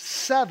 verse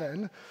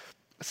 7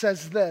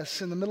 says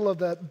this in the middle of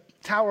the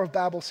Tower of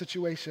Babel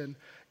situation.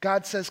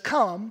 God says,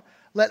 come,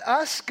 let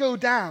us go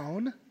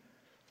down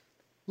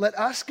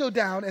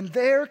and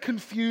there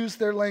confuse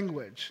their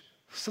language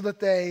so that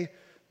they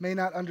may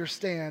not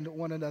understand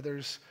one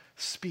another's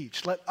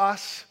speech. Let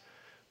us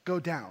go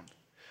down.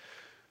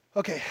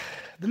 Okay,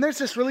 then there's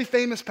this really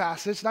famous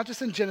passage, not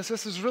just in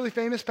Genesis, there's a really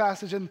famous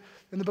passage in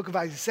the book of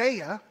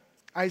Isaiah.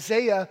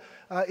 Isaiah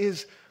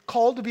is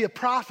called to be a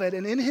prophet,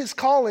 and in his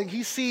calling,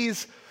 he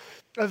sees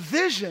a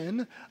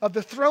vision of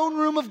the throne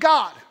room of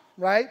God,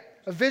 right?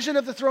 A vision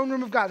of the throne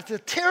room of God. It's a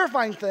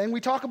terrifying thing.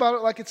 We talk about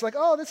it like it's like,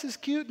 oh, this is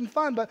cute and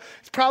fun, but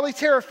it's probably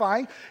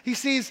terrifying. He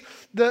sees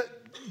the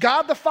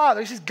God the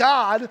Father, he sees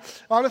God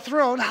on a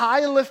throne,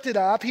 high and lifted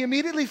up. He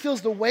immediately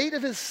feels the weight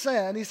of his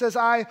sin. He says,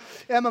 I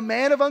am a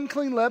man of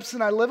unclean lips,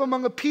 and I live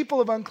among a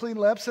people of unclean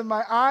lips, and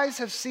my eyes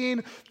have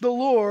seen the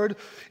Lord,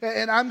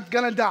 and I'm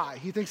going to die.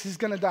 He thinks he's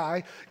going to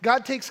die.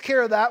 God takes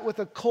care of that with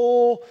a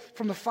coal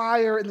from the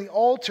fire in the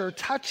altar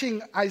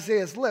touching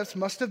Isaiah's lips.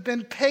 Must have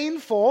been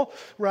painful,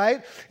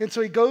 right? And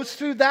so he goes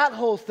through that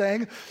whole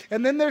thing.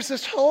 And then there's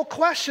this whole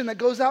question that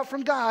goes out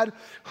from God,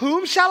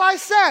 whom shall I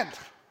send?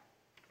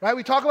 Right?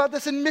 We talk about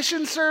this in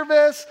mission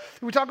service.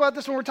 We talk about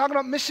this when we're talking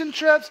about mission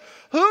trips.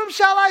 Whom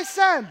shall I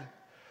send?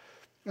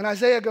 And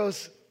Isaiah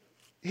goes,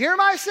 here am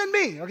I, send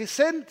me. Okay,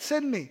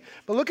 send me.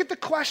 But look at the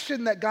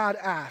question that God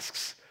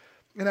asks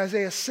in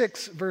Isaiah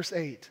 6, verse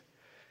 8.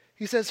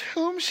 He says,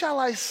 whom shall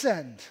I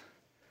send?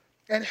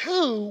 And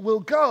who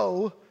will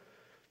go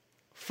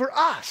for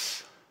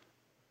us?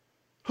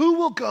 Who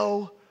will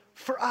go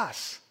for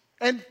us?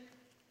 And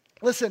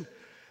listen,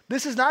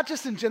 this is not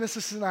just in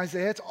Genesis and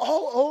Isaiah. It's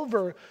all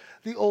over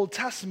the Old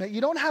Testament. You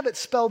don't have it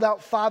spelled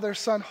out Father,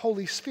 Son,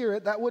 Holy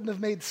Spirit. That wouldn't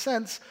have made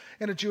sense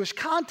in a Jewish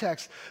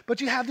context. But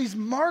you have these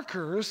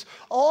markers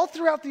all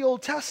throughout the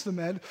Old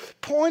Testament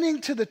pointing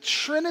to the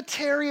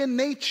Trinitarian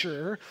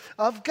nature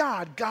of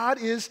God.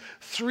 God is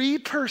three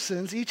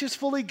persons. Each is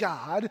fully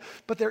God,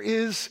 but there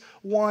is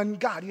one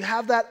God. You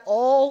have that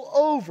all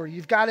over.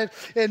 You've got it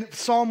in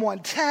Psalm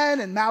 110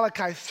 and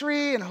Malachi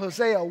 3 and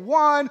Hosea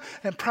 1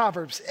 and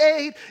Proverbs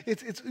 8.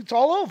 It's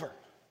all over.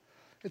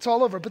 It's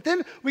all over. But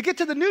then we get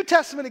to the New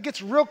Testament, it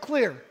gets real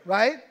clear,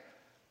 right?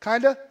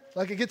 Kind of,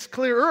 like it gets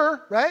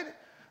clearer, right?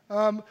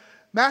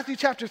 Matthew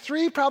chapter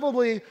 3,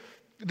 probably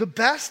the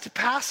best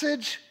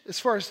passage as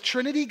far as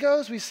Trinity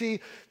goes. We see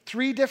the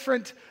three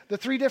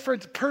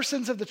different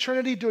persons of the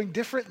Trinity doing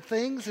different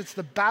things. It's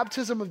the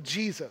baptism of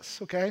Jesus,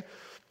 okay?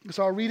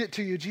 So I'll read it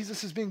to you.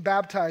 Jesus is being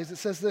baptized. It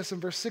says this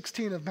in verse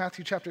 16 of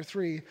Matthew chapter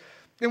 3.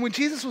 And when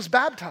Jesus was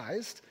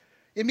baptized,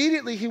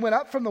 immediately he went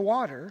up from the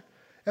water,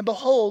 and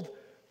behold,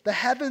 the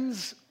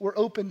heavens were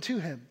opened to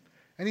him,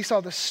 and he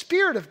saw the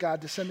Spirit of God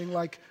descending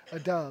like a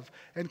dove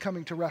and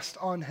coming to rest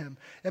on him.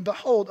 And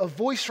behold, a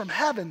voice from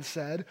heaven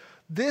said,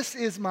 this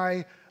is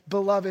my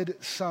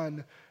beloved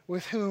Son,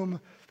 with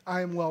whom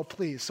I am well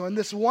pleased. So in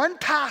this one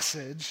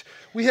passage,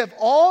 we have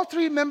all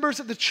three members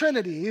of the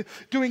Trinity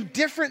doing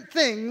different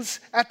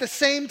things at the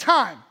same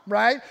time,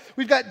 right?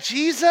 We've got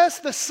Jesus,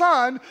 the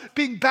Son,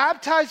 being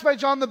baptized by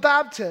John the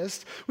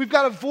Baptist. We've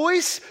got a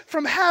voice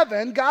from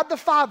heaven, God the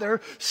Father,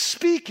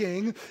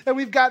 speaking. And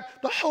we've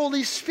got the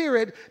Holy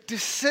Spirit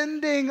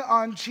descending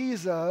on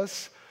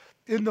Jesus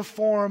in the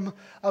form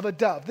of a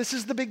dove. This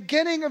is the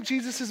beginning of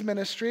Jesus'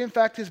 ministry. In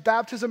fact, his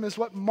baptism is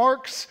what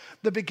marks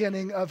the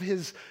beginning of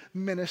his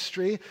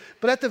ministry.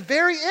 But at the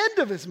very end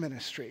of his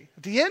ministry,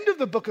 at the end of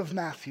the book of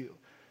Matthew,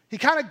 he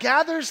kind of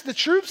gathers the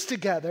troops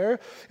together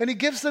and he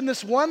gives them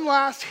this one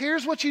last,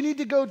 here's what you need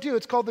to go do.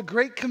 It's called the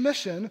Great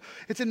Commission.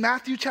 It's in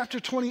Matthew chapter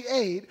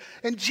 28.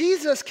 And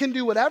Jesus can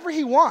do whatever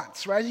he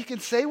wants, right? He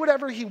can say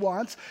whatever he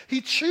wants.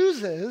 He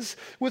chooses,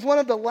 with one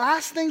of the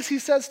last things he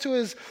says to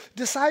his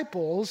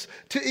disciples,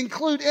 to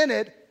include in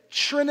it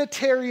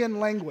Trinitarian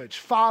language.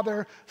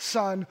 Father,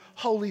 Son,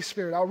 Holy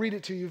Spirit. I'll read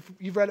it to you.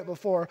 You've read it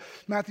before.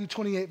 Matthew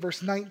 28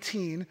 verse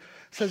 19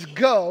 says,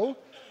 go,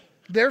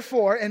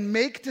 therefore, and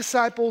make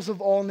disciples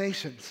of all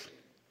nations,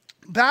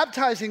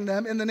 baptizing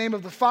them in the name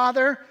of the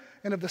Father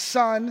and of the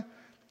Son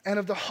and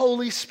of the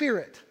Holy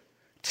Spirit,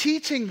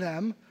 teaching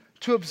them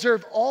to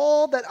observe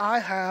all that I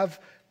have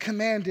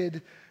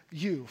commanded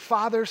you.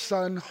 Father,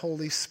 Son,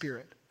 Holy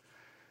Spirit.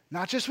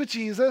 Not just with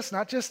Jesus,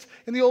 not just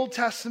in the Old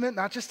Testament,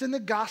 not just in the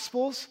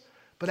Gospels,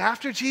 but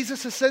after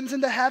Jesus ascends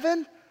into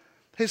heaven,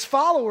 his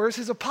followers,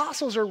 his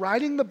apostles are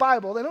writing the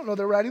Bible. They don't know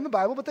they're writing the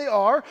Bible, but they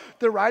are.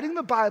 They're writing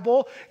the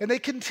Bible, and they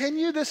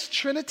continue this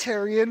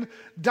Trinitarian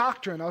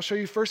doctrine. I'll show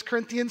you 1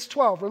 Corinthians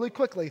 12 really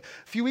quickly.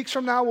 A few weeks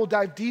from now, we'll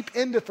dive deep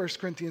into 1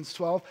 Corinthians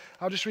 12.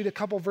 I'll just read a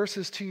couple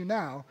verses to you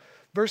now.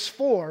 Verse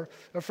 4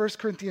 of 1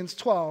 Corinthians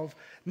 12.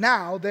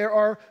 Now, there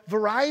are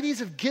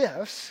varieties of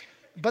gifts,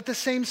 but the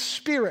same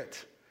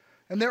Spirit.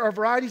 And there are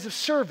varieties of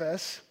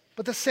service,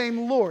 but the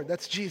same Lord.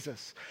 That's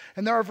Jesus.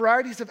 And there are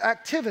varieties of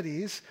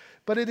activities,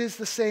 but it is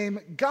the same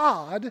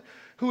God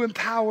who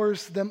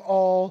empowers them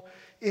all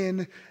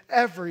in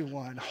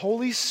everyone.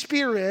 Holy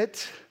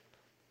Spirit,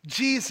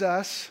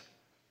 Jesus,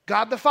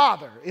 God the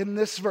Father in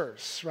this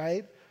verse,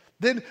 right?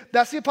 Then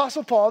that's the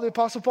Apostle Paul. The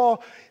Apostle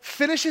Paul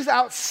finishes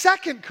out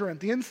 2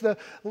 Corinthians, the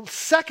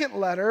second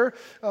letter,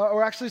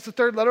 or actually it's the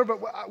third letter,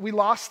 but we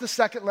lost the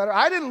second letter.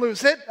 I didn't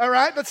lose it, all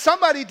right, but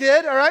somebody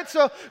did, all right?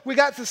 So we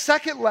got the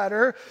second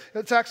letter.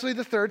 It's actually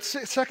the third,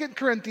 2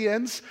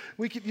 Corinthians.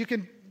 You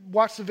can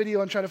watch the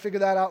video and try to figure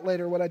that out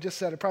later, what I just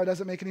said. It probably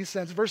doesn't make any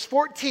sense. Verse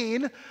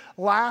 14,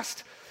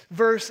 last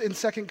verse in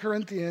 2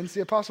 Corinthians,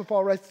 the Apostle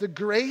Paul writes, the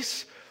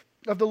grace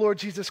of the Lord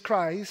Jesus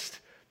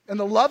Christ and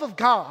the love of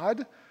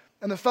God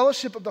and the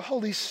fellowship of the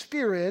Holy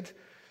Spirit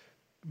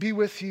be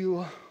with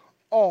you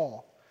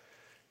all.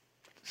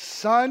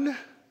 Son,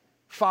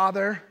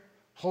 Father,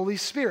 Holy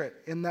Spirit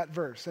in that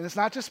verse. And it's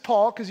not just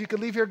Paul, because you could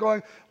leave here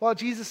going, well,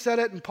 Jesus said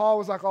it, and Paul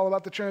was like all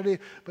about the Trinity,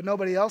 but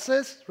nobody else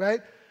is, right?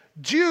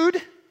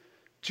 Jude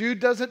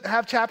doesn't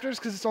have chapters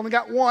because it's only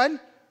got one.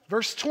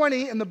 Verse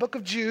 20 in the book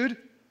of Jude,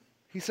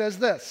 he says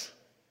this,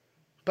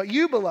 but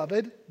you,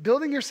 beloved,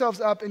 building yourselves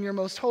up in your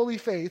most holy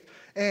faith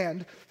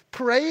and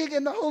praying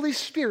in the Holy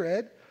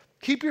Spirit,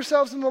 keep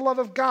yourselves in the love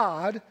of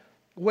God,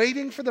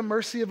 waiting for the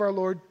mercy of our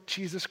Lord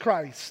Jesus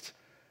Christ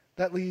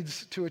that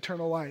leads to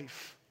eternal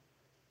life.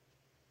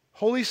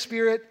 Holy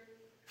Spirit,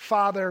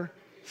 Father,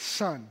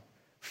 Son.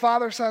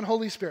 Father, Son,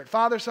 Holy Spirit.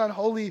 Father, Son,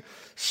 Holy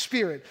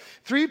Spirit.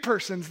 Three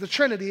persons, the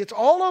Trinity. It's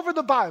all over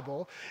the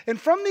Bible. And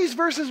from these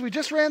verses we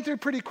just ran through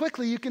pretty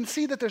quickly, you can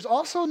see that there's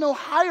also no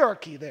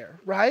hierarchy there,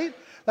 right?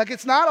 Like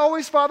it's not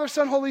always Father,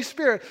 Son, Holy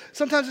Spirit.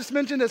 Sometimes it's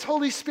mentioned as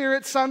Holy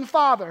Spirit, Son,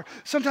 Father.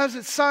 Sometimes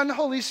it's Son,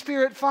 Holy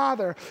Spirit,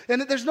 Father.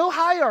 And there's no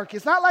hierarchy.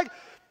 It's not like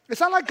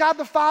God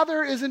the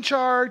Father is in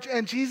charge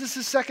and Jesus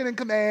is second in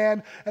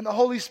command and the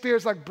Holy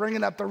Spirit's like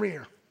bringing up the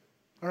rear.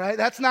 All right?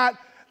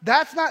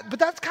 But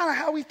that's kind of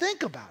how we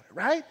think about it,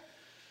 right?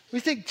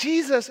 We think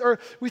Jesus, or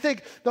we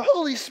think the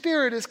Holy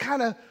Spirit is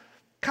kind of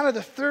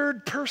the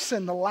third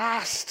person, the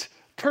last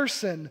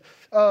person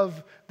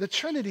of the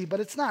Trinity, but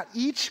it's not.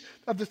 Each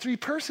of the three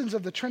persons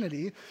of the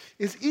Trinity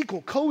is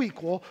equal,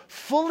 co-equal,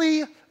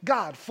 fully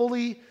God,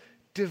 fully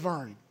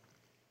divine.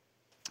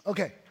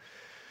 Okay,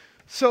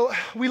 so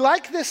we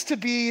like this to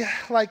be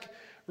like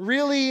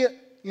really,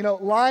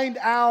 lined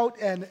out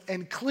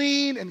and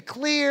clean and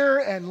clear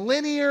and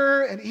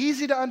linear and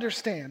easy to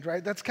understand,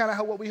 right? That's kind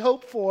of what we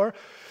hope for.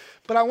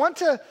 But I want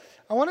to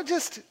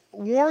just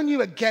warn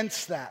you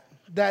against that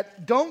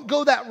don't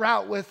go that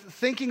route with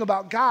thinking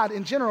about God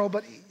in general,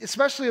 but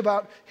especially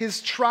about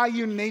his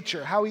triune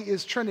nature, how he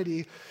is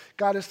Trinity.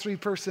 God is three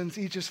persons,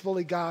 each is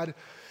fully God,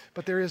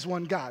 but there is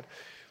one God.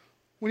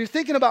 When you're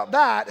thinking about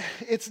that,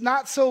 it's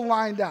not so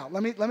lined out.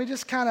 Let me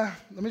just kind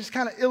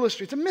of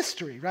illustrate. It's a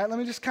mystery, right? Let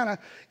me just kind of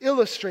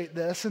illustrate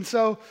this. And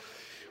so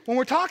when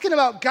we're talking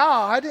about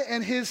God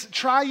and his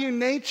triune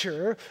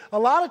nature, a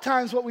lot of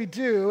times what we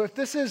do, if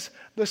this is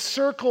the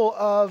circle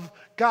of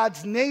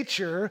God's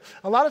nature,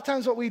 a lot of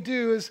times what we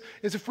do is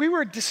if we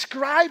were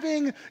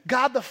describing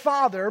God the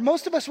Father,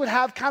 most of us would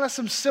have kind of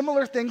some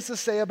similar things to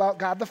say about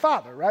God the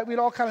Father, right? We'd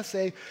all kind of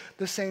say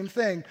the same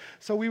thing.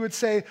 So we would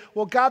say,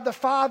 well, God the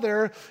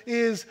Father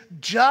is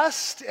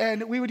just,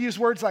 and we would use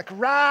words like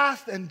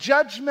wrath and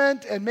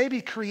judgment and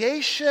maybe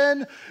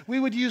creation. We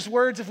would use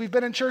words, if we've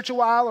been in church a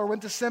while or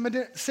went to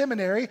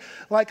seminary,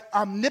 like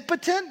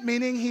omnipotent,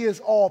 meaning he is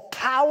all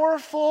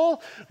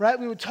powerful, right?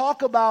 We would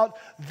talk about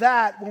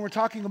that when we're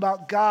talking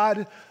about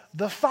God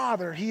the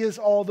Father. He is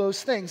all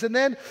those things. And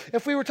then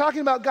if we were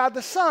talking about God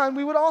the Son,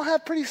 we would all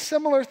have pretty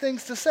similar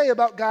things to say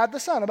about God the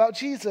Son, about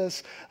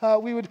Jesus.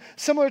 We would,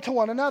 similar to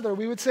one another,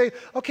 we would say,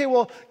 okay,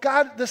 well,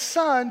 God the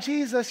Son,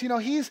 Jesus,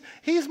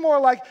 he's more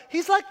like,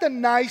 he's like the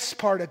nice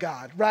part of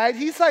God, right?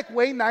 He's like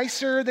way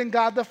nicer than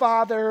God the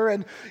Father.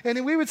 And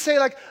we would say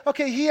like,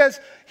 okay, he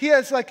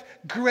has like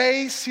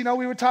grace,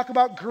 we would talk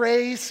about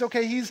grace.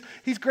 Okay,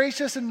 he's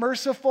gracious and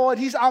merciful, and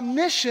he's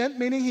omniscient,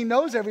 meaning he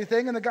knows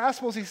everything. In the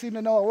Gospels, he seemed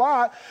to know a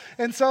lot.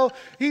 And so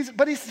he's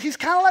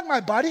kind of like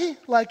my buddy.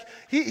 Like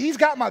he's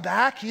got my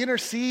back. He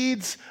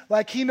intercedes.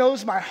 Like he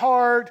knows my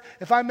heart.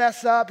 If I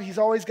mess up, he's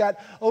always got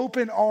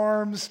open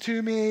arms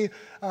to me,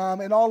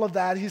 and all of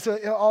that. He's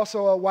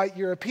also a white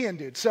European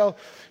dude. So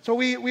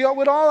we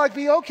would all like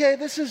be, okay,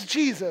 this is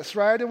Jesus,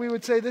 right? And we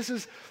would say this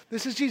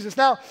is Jesus.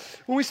 Now,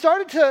 when we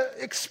started to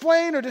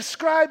explain or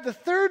describe the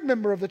third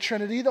member of the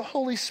Trinity, the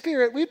Holy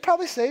Spirit, we'd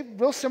probably say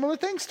real similar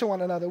things to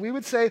one another. We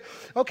would say,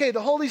 okay,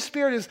 the Holy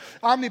Spirit is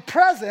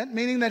omnipresent,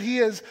 meaning that he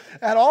is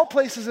at all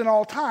places and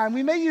all time.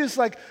 We may use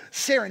like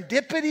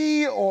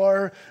serendipity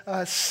or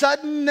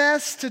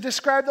suddenness to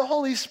describe the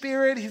Holy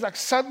Spirit. He's like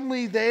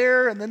suddenly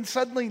there and then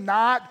suddenly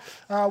not.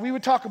 We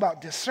would talk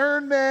about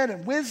discernment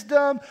and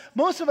wisdom.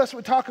 Most of us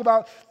would talk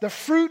about the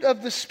fruit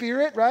of the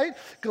Spirit, right?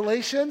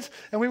 Galatians.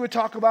 And we would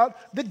talk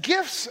about the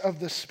gifts of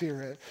the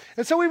Spirit.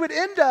 And so we would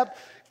end up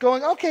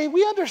going, okay,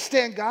 we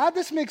understand God.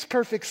 This makes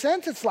perfect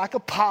sense. It's like a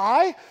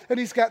pie, and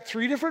he's got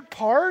three different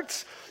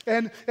parts.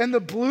 And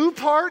the blue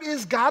part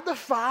is God the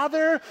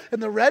Father,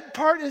 and the red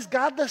part is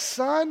God the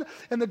Son,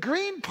 and the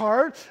green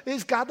part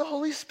is God the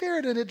Holy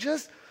Spirit. And it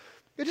just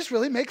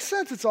really makes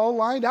sense. It's all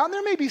lined out. And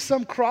there may be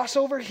some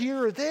crossover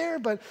here or there,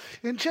 but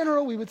in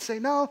general, we would say,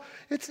 no,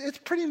 it's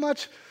pretty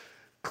much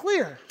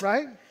clear,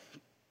 right?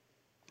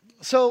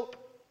 So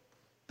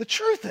the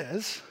truth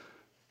is,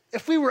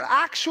 if we were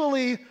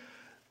actually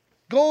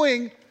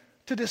going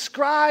to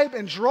describe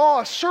and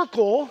draw a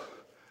circle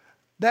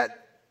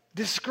that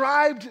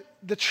described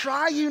the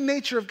triune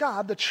nature of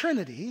God, the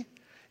Trinity,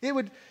 it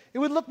would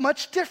look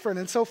much different.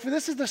 And so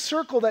this is the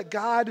circle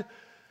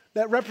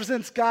that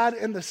represents God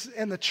in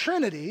the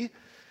Trinity.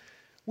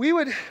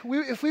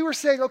 if we were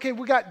saying, okay,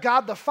 we got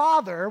God the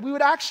Father, we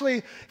would actually,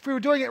 if we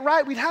were doing it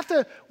right, we'd have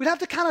to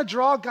kind of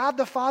draw God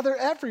the Father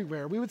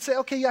everywhere. We would say,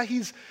 okay, yeah,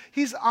 he's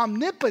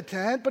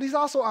omnipotent, but he's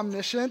also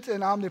omniscient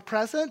and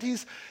omnipresent.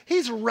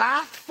 He's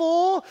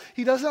wrathful.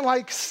 He doesn't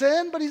like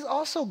sin, but he's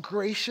also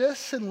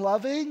gracious and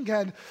loving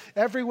and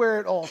everywhere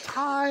at all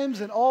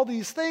times and all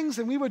these things.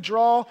 And we would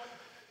draw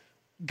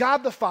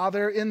God the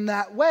Father in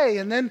that way.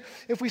 And then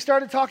if we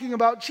started talking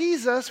about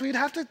Jesus, we'd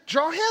have to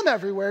draw him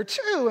everywhere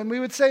too. And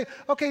we would say,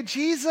 okay,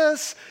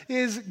 Jesus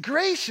is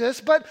gracious,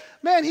 but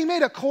man, he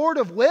made a cord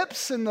of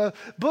whips in the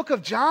book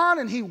of John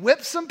and he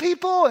whipped some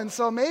people. And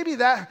so maybe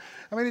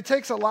it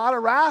takes a lot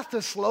of wrath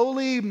to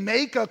slowly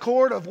make a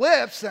cord of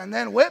whips and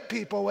then whip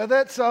people with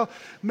it. So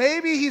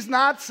maybe he's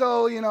not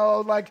so,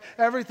 like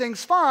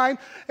everything's fine.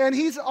 And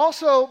he's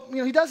also,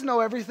 he does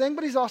know everything,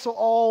 but he's also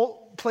all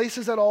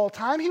places at all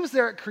time. He was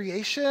there at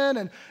creation.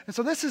 And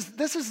so this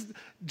is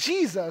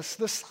Jesus,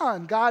 the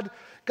Son, God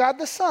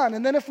the Son.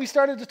 And then if we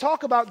started to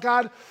talk about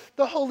God,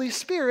 the Holy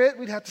Spirit,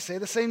 we'd have to say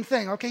the same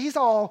thing. Okay, he's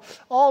all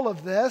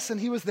of this, and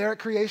he was there at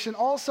creation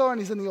also, and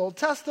he's in the Old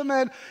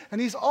Testament, and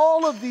he's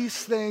all of these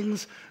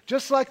things,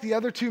 just like the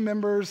other two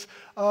members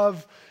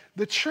of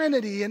the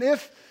Trinity. And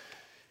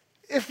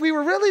if we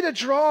were really to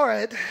draw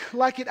it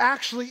like it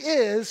actually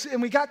is,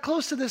 and we got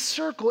close to this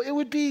circle, it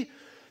would be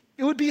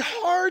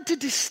hard to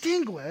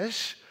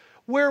distinguish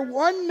where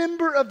one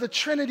member of the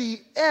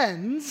Trinity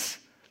ends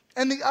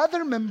and the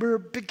other member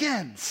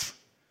begins.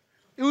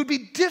 It would be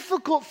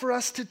difficult for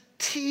us to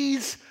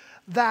tease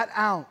that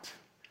out.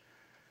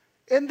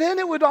 And then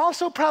it would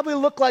also probably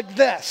look like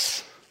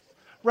this,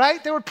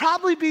 right? There would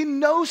probably be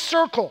no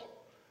circle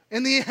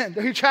in the end.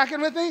 Are you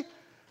tracking with me?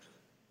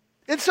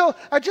 And so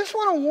I just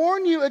want to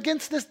warn you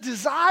against this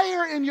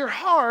desire in your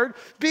heart,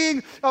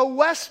 being a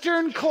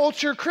Western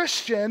culture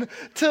Christian,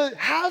 to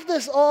have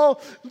this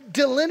all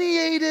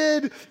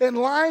delineated and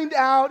lined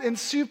out and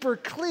super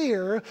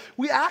clear.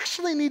 We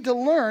actually need to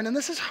learn, and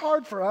this is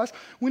hard for us,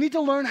 we need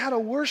to learn how to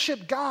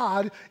worship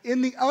God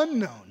in the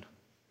unknown.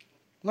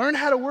 Learn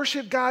how to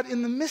worship God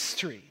in the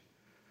mystery.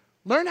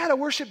 Learn how to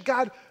worship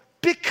God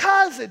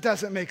because it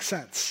doesn't make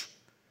sense.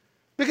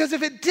 Because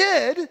if it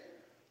did,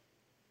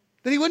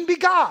 then he wouldn't be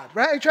God,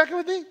 right? Are you tracking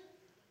with me?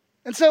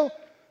 And so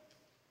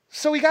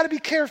we got to be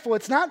careful.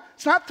 It's not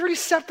three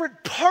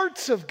separate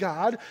parts of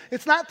God.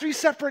 It's not three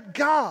separate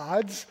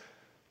gods.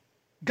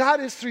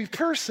 God is three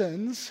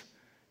persons.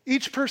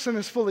 Each person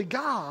is fully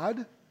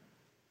God.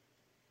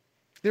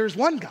 There is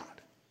one God.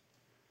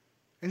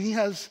 And he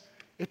has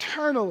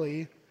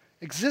eternally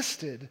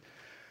existed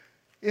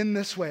in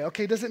this way.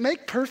 Okay, does it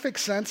make perfect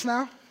sense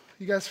now?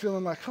 You guys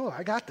feeling like, oh,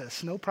 I got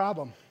this, no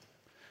problem.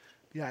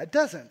 Yeah, it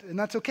doesn't, and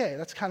that's okay.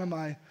 That's kind of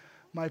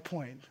my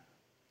point.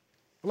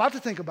 A lot to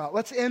think about.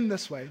 Let's end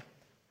this way.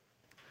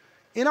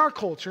 In our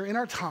culture, in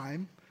our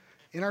time,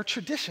 in our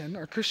tradition,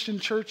 our Christian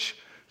church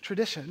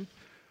tradition,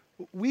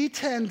 we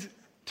tend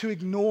to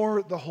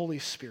ignore the Holy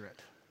Spirit.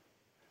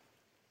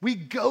 We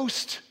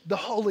ghost the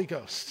Holy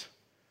Ghost.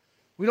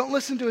 We don't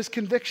listen to his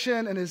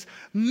conviction and his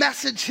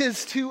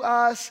messages to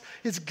us,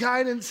 his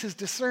guidance, his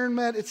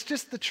discernment. It's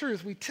just the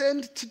truth. We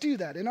tend to do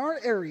that. In our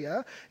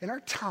area, in our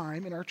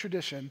time, in our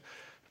tradition,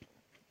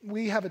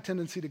 we have a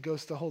tendency to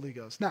ghost the Holy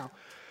Ghost. Now,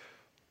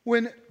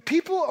 when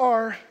people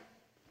are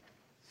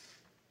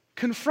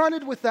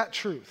confronted with that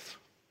truth,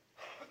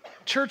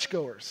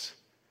 churchgoers,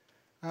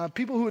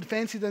 people who would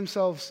fancy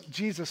themselves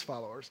Jesus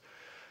followers,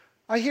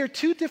 I hear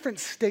two different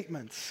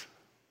statements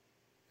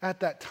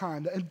at that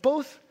time, and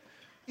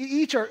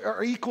each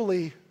are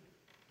equally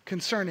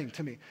concerning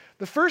to me.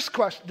 The first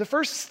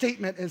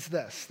statement is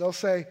this. They'll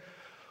say,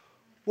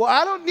 well,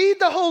 I don't need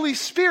the Holy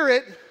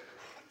Spirit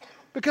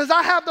because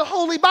I have the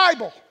Holy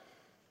Bible.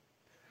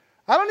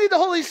 I don't need the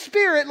Holy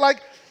Spirit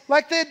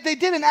like they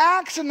did in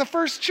Acts in the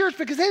first church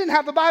because they didn't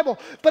have the Bible.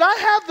 But I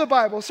have the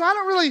Bible, so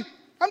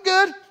I'm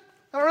good.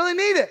 I don't really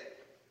need it.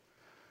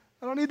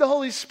 I don't need the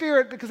Holy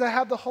Spirit because I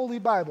have the Holy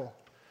Bible.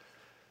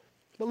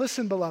 But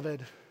listen,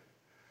 beloved,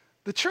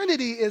 the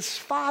Trinity is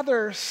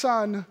Father,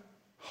 Son,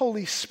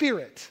 Holy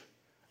Spirit,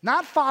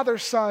 not Father,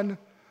 Son,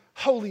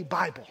 Holy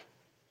Bible.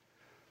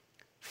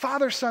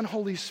 Father, Son,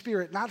 Holy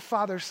Spirit, not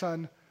Father,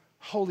 Son,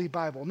 Holy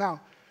Bible.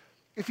 Now,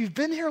 if you've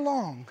been here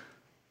long,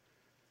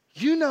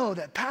 you know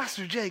that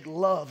Pastor Jake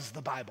loves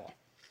the Bible,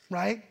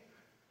 right?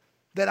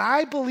 That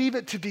I believe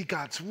it to be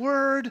God's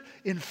word,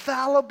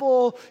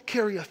 infallible,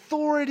 carry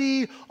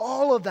authority,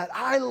 all of that.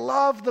 I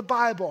love the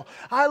Bible.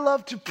 I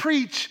love to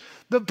preach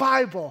the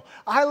Bible.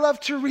 I love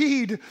to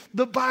read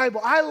the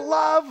Bible. I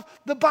love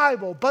the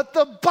Bible. But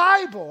the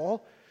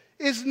Bible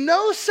is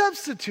no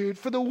substitute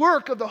for the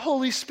work of the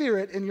Holy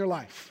Spirit in your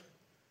life.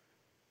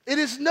 It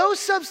is no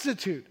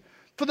substitute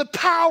for the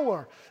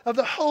power of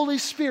the Holy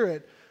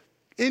Spirit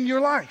in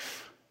your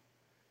life.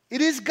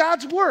 It is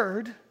God's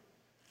word,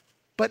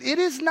 but it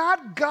is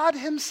not God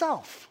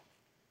himself.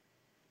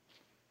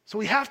 So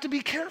we have to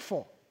be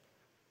careful.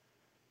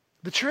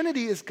 The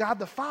Trinity is God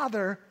the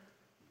Father,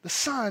 the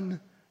Son,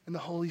 and the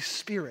Holy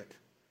Spirit.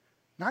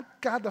 Not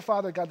God the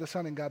Father, God the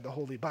Son, and God the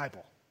Holy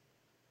Bible.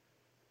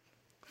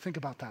 Think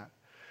about that.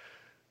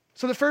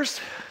 So the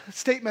first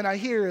statement I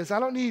hear is, I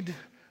don't need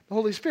the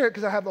Holy Spirit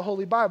because I have the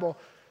Holy Bible.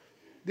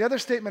 The other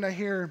statement I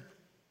hear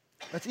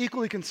that's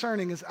equally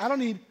concerning is, I don't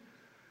need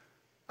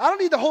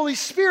the Holy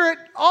Spirit.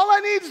 All I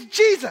need is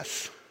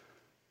Jesus.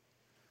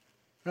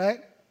 Right?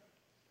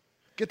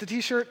 Get the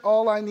t-shirt,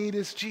 all I need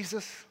is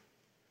Jesus.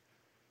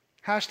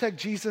 Hashtag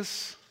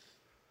Jesus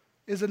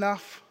is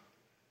enough.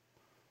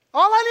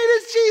 All I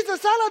need is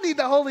Jesus. I don't need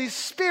the Holy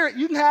Spirit.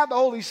 You can have the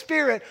Holy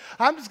Spirit.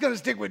 I'm just going to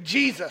stick with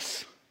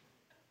Jesus.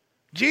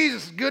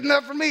 Jesus is good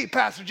enough for me,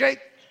 Pastor Jake.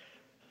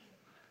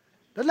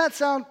 That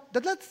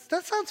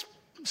sounds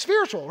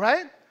spiritual,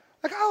 right?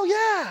 Like, oh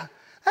yeah,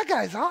 that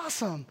guy's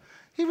awesome.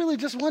 He really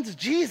just wants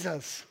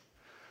Jesus.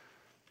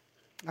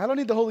 I don't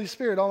need the Holy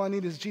Spirit. All I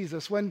need is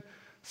Jesus. When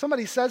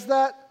somebody says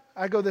that,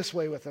 I go this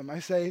way with them. I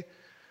say,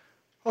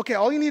 okay,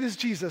 all you need is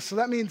Jesus. So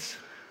that means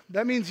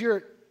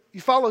you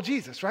follow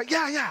Jesus, right?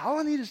 Yeah, all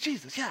I need is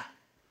Jesus, yeah.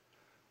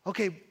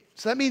 Okay,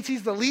 so that means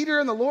he's the leader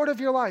and the Lord of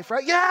your life,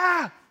 right?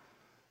 Yeah,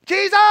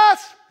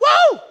 Jesus,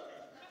 woo!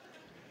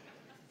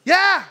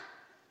 Yeah.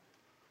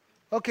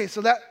 Okay,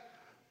 so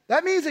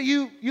that means that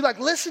you like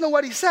listen to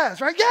what he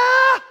says, right? Yeah,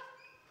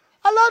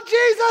 I love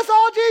Jesus,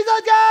 all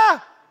Jesus, yeah.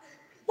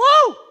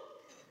 Woo!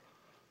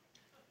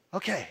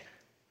 Okay.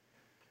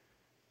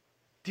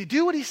 Do you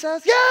do what he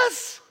says?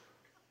 Yes.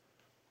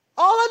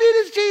 All I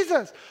need is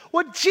Jesus.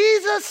 What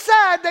Jesus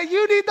said, that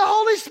you need the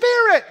Holy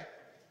Spirit.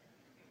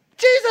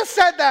 Jesus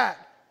said that.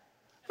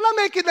 I'm not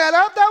making that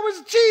up. That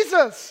was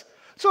Jesus.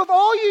 So if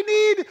all you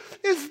need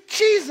is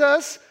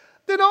Jesus,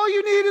 then all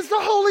you need is the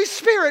Holy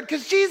Spirit,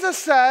 because Jesus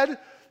said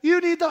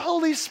you need the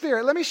Holy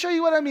Spirit. Let me show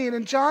you what I mean.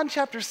 In John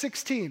chapter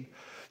 16,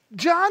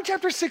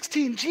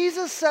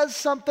 Jesus says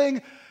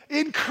something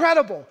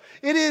incredible.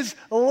 It is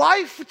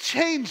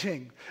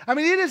life-changing. I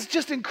mean, it is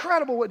just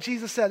incredible what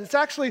Jesus said. It's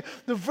actually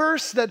the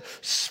verse that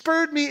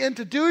spurred me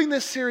into doing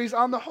this series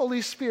on the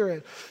Holy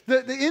Spirit.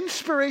 The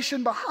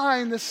inspiration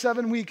behind this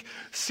 7-week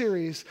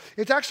series.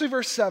 It's actually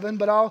verse 7,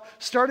 but I'll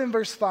start in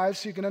verse 5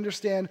 so you can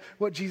understand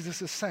what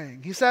Jesus is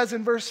saying. He says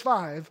in verse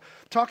 5,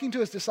 talking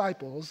to his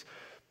disciples,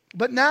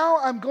 "But now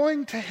I'm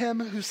going to him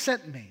who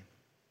sent me,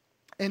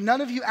 and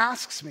none of you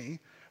asks me,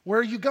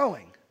 'Where are you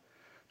going?'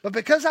 But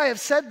because I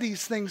have said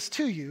these things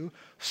to you,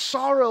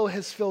 sorrow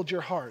has filled your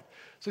heart."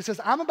 So he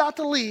says, I'm about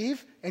to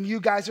leave and you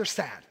guys are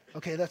sad.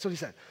 Okay, that's what he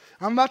said.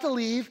 I'm about to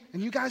leave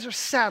and you guys are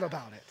sad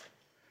about it.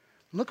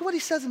 Look at what he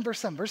says in verse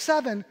 7. Verse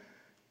 7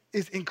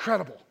 is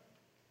incredible.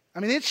 I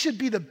mean, it should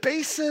be the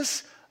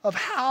basis of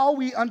how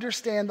we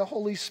understand the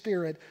Holy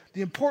Spirit,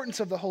 the importance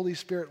of the Holy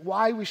Spirit,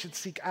 why we should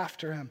seek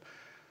after him.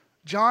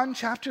 John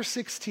chapter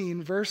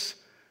 16, verse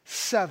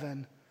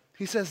 7.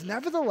 He says,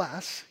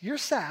 "Nevertheless," you're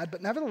sad,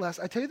 but nevertheless,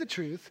 I tell you the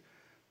truth,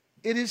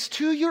 "it is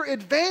to your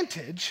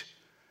advantage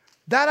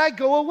that I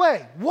go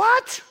away."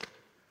 What?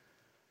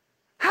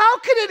 How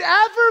could it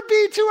ever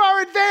be to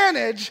our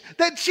advantage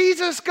that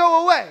Jesus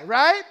go away,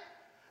 right?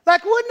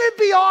 Like, wouldn't it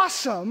be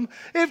awesome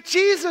if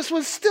Jesus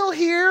was still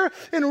here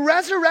in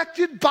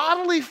resurrected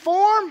bodily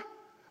form?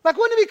 Like,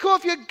 wouldn't it be cool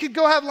if you could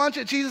go have lunch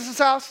at Jesus'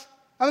 house?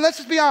 I mean, let's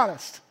just be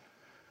honest.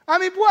 I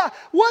mean,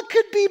 what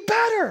could be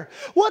better?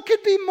 What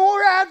could be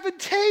more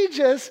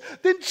advantageous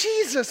than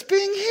Jesus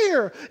being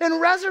here in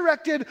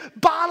resurrected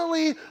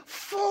bodily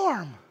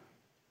form?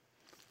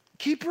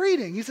 Keep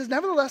reading. He says,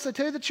 "Nevertheless, I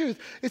tell you the truth,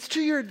 it's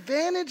to your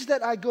advantage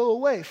that I go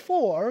away.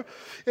 For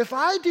if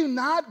I do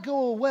not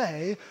go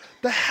away,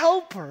 the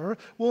Helper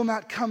will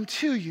not come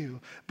to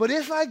you. But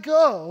if I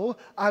go,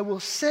 I will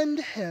send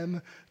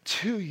him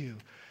to you."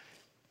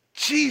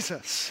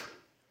 Jesus,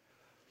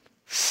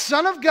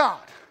 Son of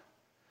God,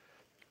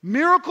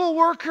 miracle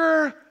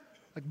worker,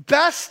 like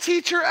best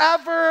teacher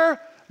ever,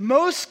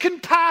 most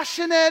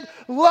compassionate,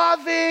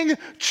 loving,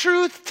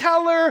 truth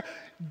teller,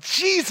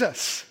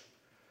 Jesus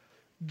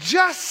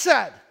just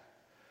said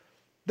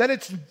that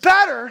it's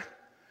better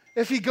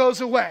if he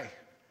goes away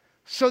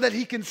so that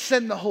he can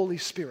send the Holy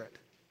Spirit.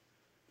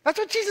 That's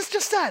what Jesus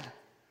just said.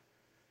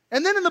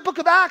 And then in the book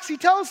of Acts, he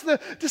tells the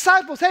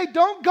disciples, hey,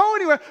 don't go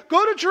anywhere.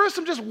 Go to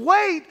Jerusalem, just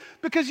wait,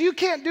 because you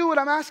can't do what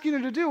I'm asking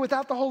you to do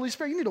without the Holy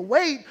Spirit. You need to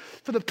wait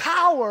for the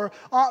power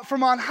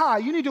from on high.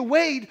 You need to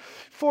wait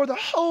for the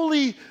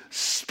Holy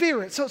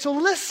Spirit. So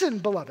listen,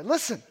 beloved,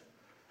 listen.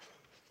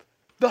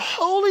 The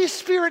Holy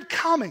Spirit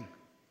coming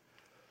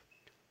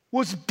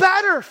was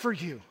better for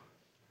you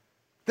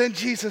than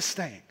Jesus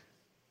staying.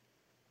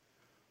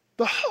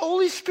 The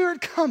Holy Spirit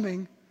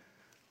coming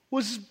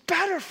was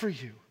better for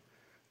you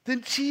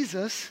than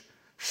Jesus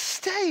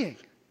staying.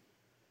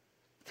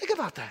 Think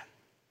about that.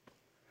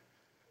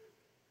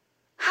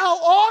 How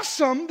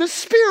awesome the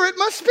Spirit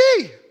must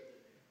be.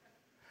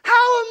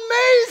 How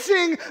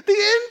amazing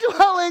the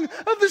indwelling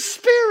of the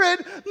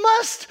Spirit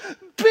must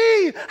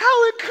be.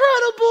 How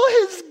incredible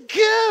his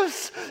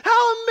gifts.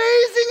 How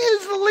amazing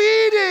his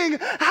leading.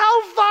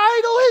 How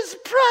vital his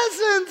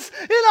presence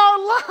in our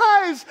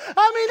lives.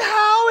 I mean,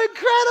 how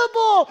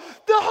incredible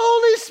the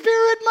Holy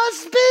Spirit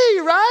must be,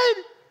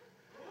 right?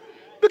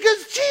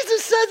 Because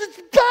Jesus says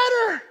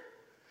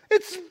it's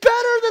It's better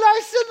that I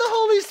send the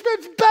Holy Spirit.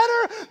 It's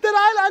better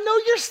that I know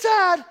you're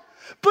sad,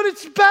 but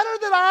it's better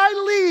that I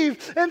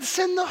leave and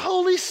send the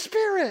Holy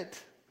Spirit.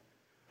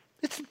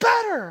 It's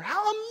better.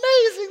 How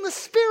amazing the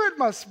Spirit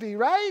must be,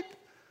 right?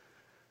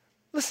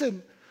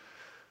 Listen,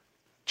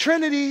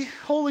 Trinity,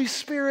 Holy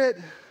Spirit,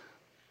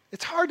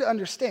 it's hard to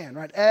understand,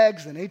 right?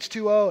 Eggs and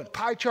H2O and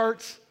pie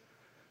charts.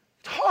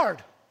 It's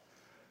hard.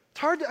 It's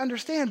hard to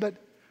understand, but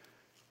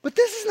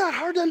this is not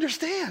hard to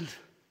understand.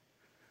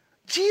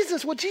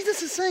 What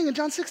Jesus is saying in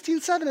John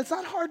 16:7, it's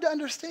not hard to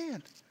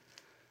understand.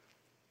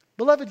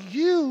 Beloved,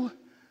 you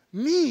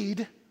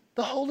need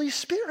the Holy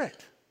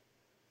Spirit.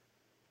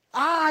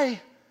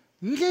 I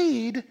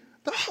need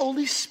the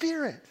Holy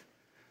Spirit.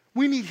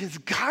 We need his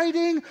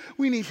guiding.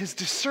 We need his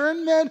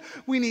discernment.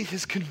 We need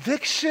his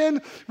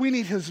conviction. We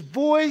need his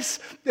voice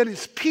and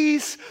his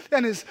peace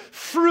and his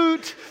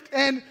fruit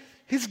and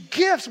his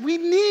gifts. We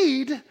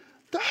need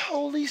the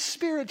Holy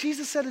Spirit.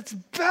 Jesus said it's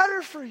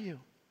better for you.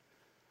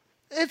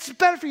 It's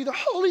better for you. The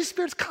Holy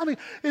Spirit's coming.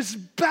 It's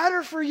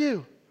better for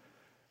you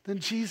than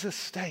Jesus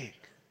staying.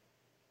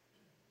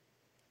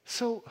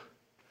 So,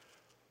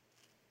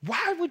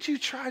 why would you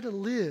try to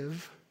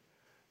live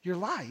your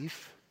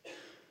life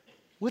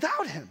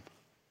without him?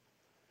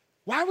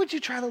 Why would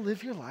you try to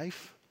live your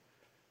life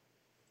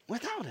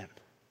without him?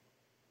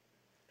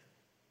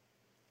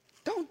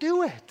 Don't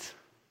do it.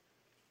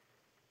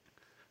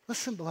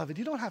 Listen, beloved,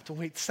 you don't have to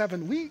wait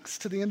 7 weeks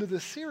to the end of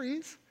this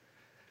series.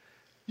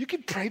 You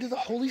can pray to the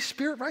Holy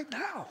Spirit right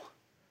now.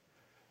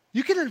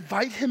 You can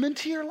invite him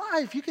into your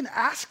life. You can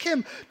ask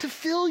him to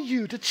fill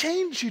you, to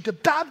change you, to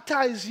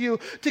baptize you,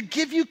 to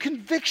give you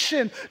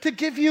conviction, to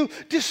give you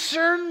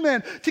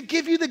discernment, to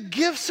give you the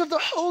gifts of the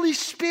Holy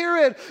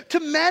Spirit, to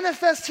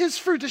manifest his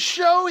fruit, to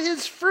show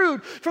his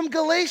fruit from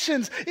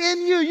Galatians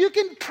in you. You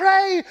can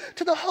pray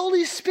to the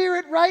Holy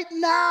Spirit right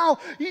now.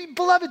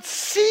 Beloved,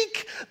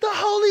 seek the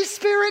Holy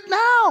Spirit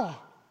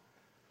now.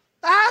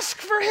 Ask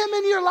for him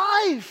in your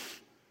life.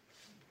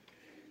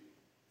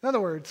 In other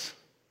words,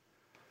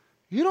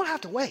 you don't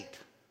have to wait.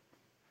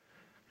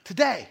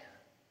 Today,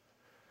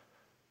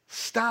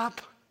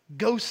 stop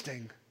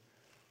ghosting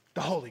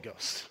the Holy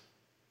Ghost.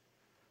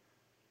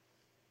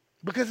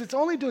 Because it's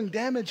only doing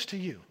damage to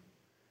you.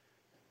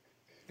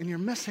 And you're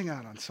missing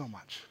out on so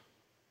much.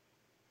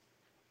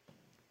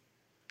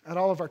 At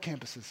all of our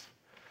campuses.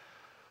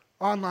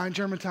 Online,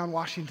 Germantown,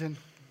 Washington.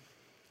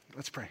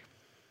 Let's pray.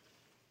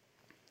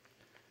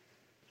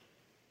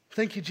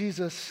 Thank you,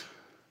 Jesus,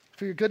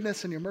 for your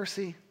goodness and your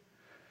mercy.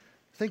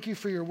 Thank you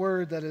for your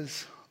word that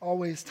is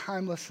always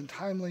timeless and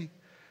timely.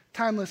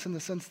 Timeless in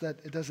the sense that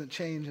it doesn't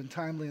change, and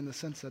timely in the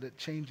sense that it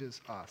changes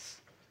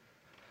us.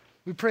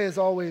 We pray as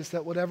always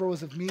that whatever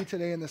was of me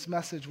today in this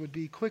message would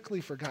be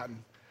quickly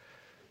forgotten.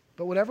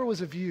 But whatever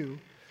was of you,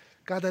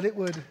 God, that it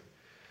would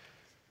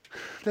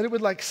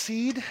like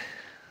seed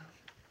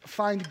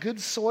find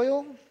good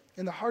soil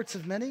in the hearts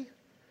of many,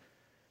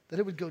 that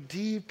it would go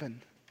deep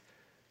and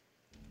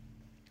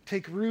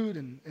take root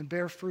and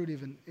bear fruit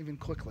even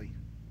quickly.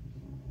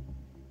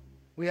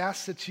 We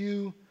ask that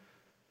you,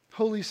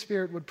 Holy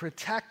Spirit, would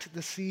protect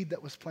the seed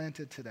that was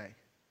planted today.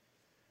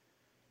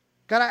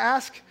 God, I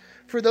ask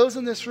for those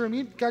in this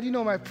room, God, you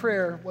know my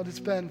prayer, what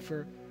it's been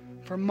for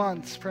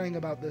months praying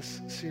about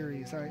this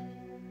series. I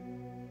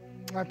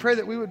pray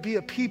that we would be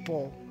a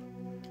people,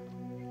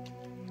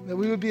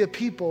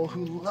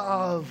 who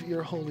love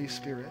your Holy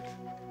Spirit,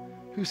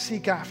 who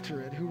seek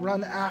after it, who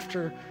run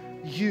after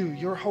you,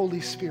 your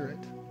Holy Spirit,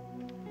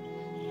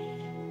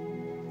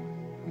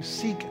 who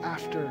seek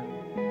after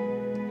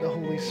the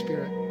Holy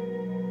Spirit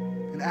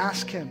and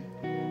ask him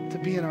to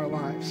be in our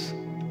lives.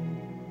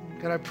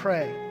 God, I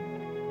pray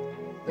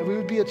that we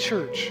would be a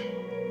church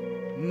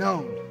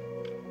known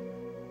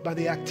by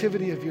the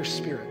activity of your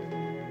Spirit,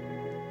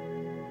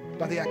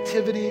 by the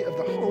activity of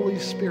the Holy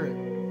Spirit,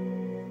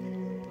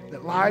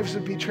 that lives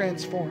would be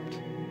transformed,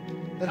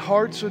 that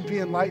hearts would be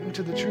enlightened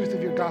to the truth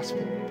of your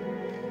gospel,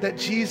 that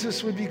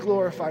Jesus would be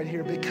glorified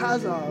here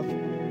because of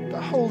the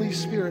Holy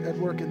Spirit at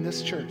work in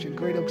this church, in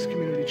Great Oaks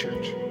Community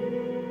Church.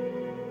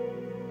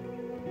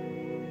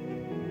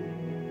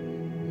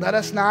 Let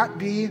us not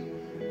be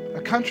a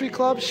country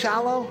club,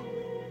 shallow,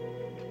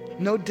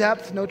 no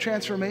depth, no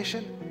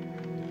transformation.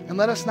 And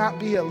let us not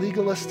be a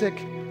legalistic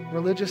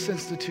religious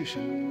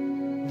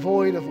institution,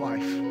 void of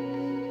life.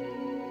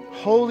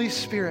 Holy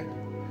Spirit,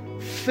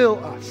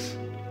 fill us.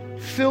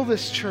 Fill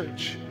this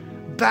church.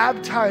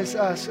 Baptize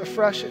us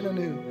afresh and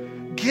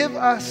anew. Give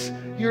us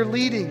your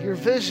leading, your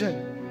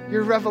vision,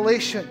 your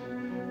revelation.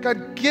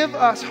 God, give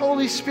us,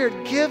 Holy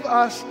Spirit, give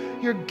us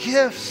your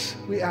gifts,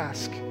 we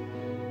ask.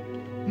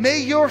 May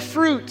your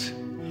fruit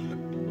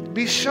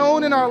be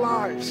shown in our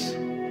lives.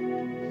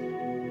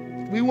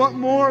 We want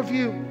more of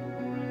you.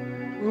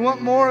 We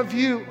want more of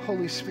you,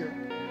 Holy Spirit.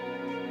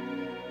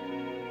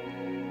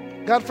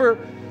 God, for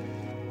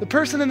the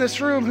person in this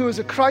room who is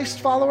a Christ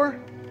follower,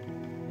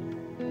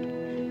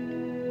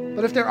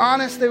 but if they're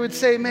honest, they would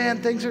say,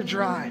 man, things are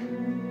dry.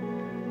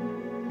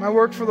 My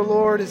work for the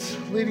Lord is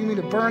leading me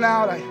to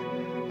burnout.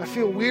 I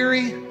feel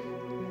weary.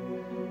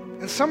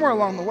 And somewhere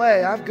along the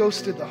way, I've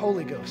ghosted the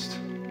Holy Ghost.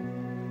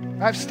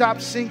 I've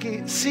stopped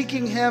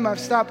seeking him. I've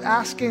stopped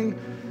asking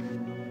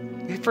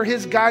for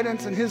his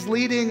guidance and his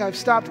leading. I've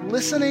stopped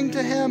listening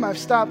to him. I've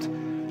stopped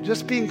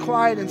just being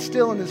quiet and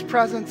still in his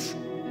presence.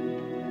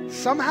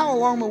 Somehow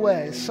along the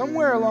way,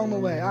 somewhere along the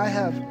way, I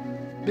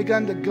have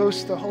begun to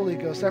ghost the Holy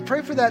Ghost. I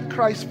pray for that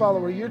Christ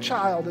follower, your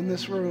child in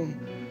this room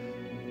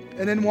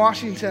and in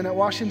Washington, at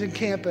Washington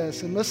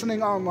campus and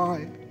listening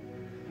online.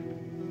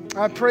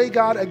 I pray,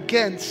 God,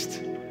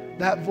 against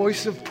that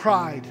voice of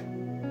pride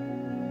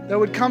that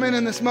would come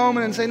in this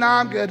moment and say, nah,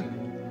 I'm good.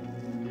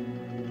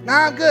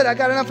 Nah, I'm good. I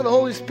got enough of the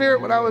Holy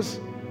Spirit when I was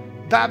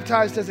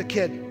baptized as a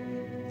kid.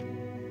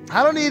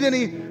 I don't need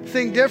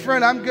anything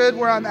different. I'm good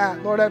where I'm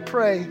at. Lord, I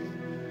pray,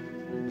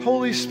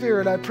 Holy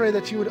Spirit, I pray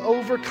that you would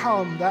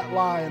overcome that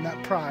lie and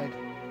that pride.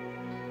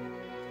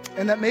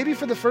 And that maybe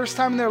for the first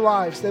time in their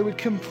lives, they would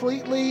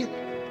completely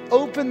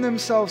open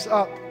themselves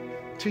up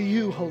to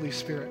you, Holy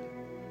Spirit,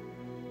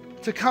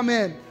 to come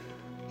in,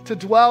 to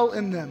dwell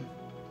in them,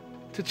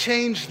 to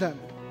change them,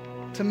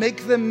 to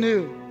make them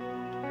new,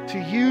 to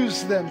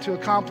use them to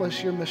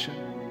accomplish your mission.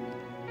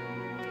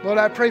 Lord,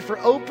 I pray for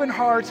open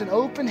hearts and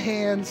open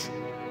hands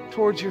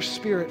towards your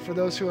Spirit for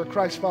those who are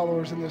Christ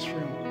followers in this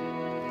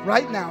room.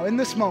 Right now, in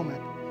this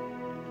moment,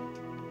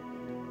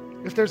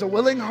 if there's a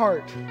willing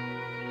heart,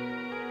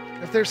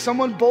 if there's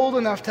someone bold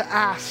enough to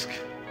ask,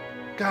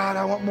 God,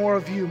 I want more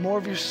of you, more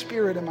of your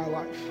Spirit in my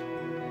life.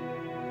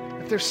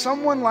 If there's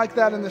someone like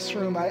that in this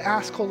room, I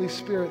ask, Holy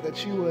Spirit,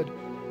 that you would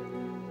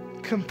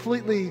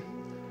completely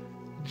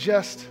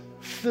just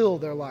fill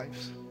their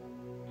lives.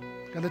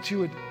 God, that you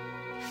would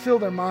fill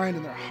their mind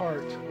and their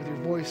heart with your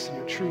voice and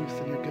your truth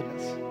and your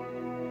goodness.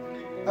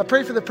 I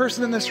pray for the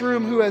person in this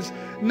room who is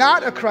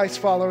not a Christ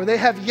follower. They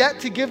have yet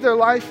to give their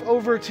life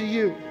over to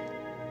you.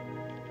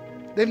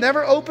 They've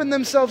never opened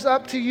themselves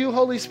up to you,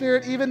 Holy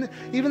Spirit, even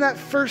that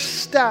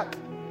first step,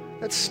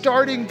 that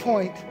starting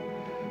point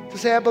to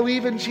say, I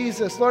believe in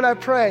Jesus. Lord, I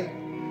pray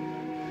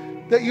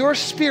that your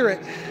Spirit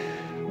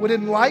would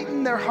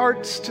enlighten their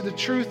hearts to the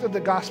truth of the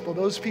gospel,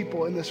 those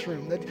people in this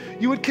room, that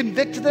you would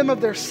convict them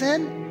of their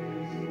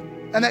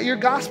sin, and that your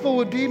gospel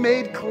would be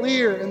made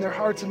clear in their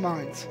hearts and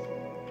minds.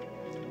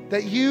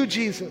 That you,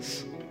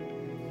 Jesus,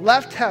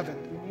 left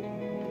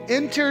heaven,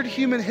 entered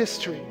human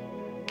history,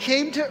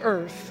 came to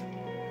earth,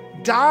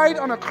 died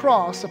on a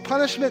cross, a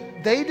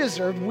punishment they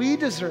deserved, we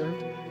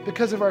deserved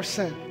because of our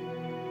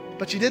sin.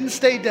 But you didn't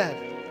stay dead.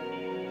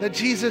 That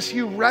Jesus,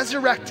 you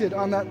resurrected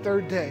on that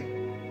third day.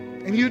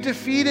 And you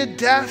defeated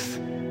death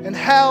and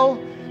hell.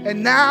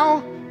 And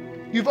now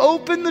you've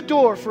opened the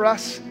door for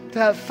us to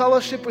have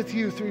fellowship with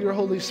you through your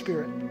Holy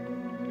Spirit.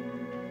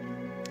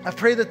 I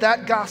pray that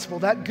that gospel,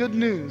 that good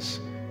news,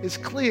 is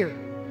clear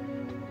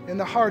in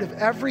the heart of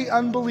every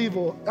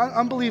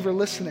unbeliever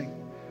listening.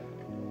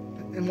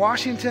 In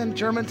Washington,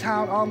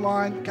 Germantown,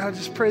 online, God, I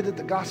just pray that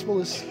the gospel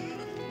is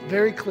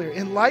very clear.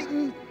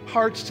 Enlighten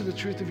hearts to the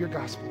truth of your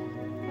gospel.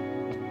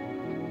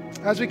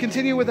 As we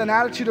continue with an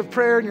attitude of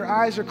prayer and your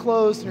eyes are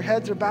closed and your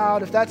heads are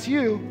bowed, if that's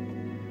you,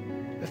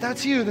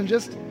 then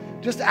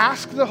just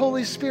ask the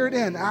Holy Spirit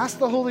in. Ask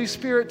the Holy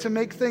Spirit to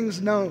make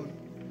things known.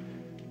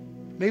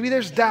 Maybe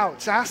there's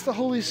doubts. Ask the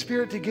Holy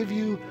Spirit to give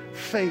you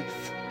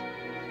faith.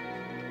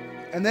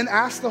 And then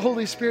ask the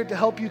Holy Spirit to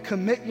help you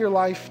commit your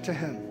life to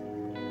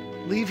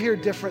him. Leave here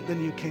different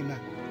than you came in.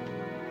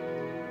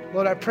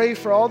 Lord, I pray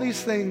for all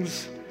these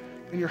things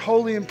in your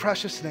holy and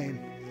precious name.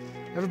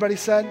 Everybody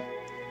said,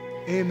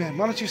 amen.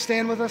 Why don't you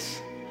stand with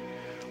us?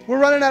 We're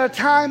running out of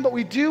time, but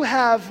we do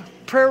have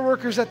prayer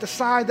workers at the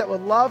side that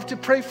would love to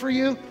pray for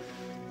you.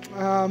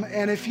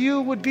 And if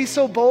you would be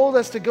so bold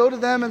as to go to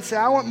them and say,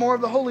 I want more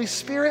of the Holy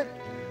Spirit,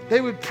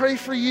 they would pray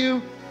for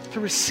you to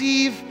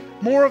receive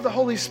more of the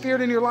Holy Spirit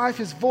in your life,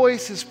 his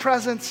voice, his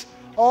presence,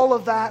 all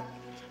of that.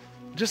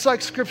 Just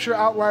like Scripture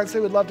outlines, they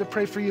would love to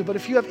pray for you. But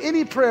if you have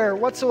any prayer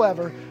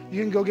whatsoever,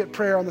 you can go get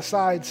prayer on the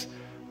sides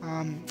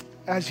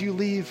as you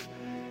leave.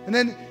 And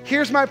then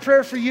here's my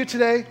prayer for you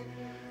today.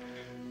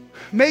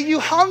 May you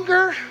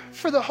hunger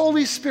for the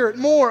Holy Spirit,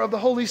 more of the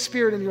Holy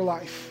Spirit in your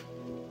life.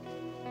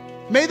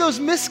 May those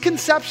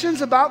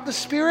misconceptions about the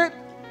Spirit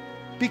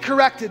be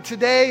corrected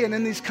today and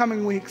in these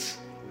coming weeks.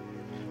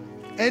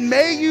 And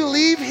may you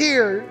leave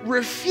here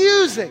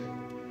refusing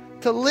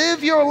to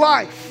live your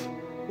life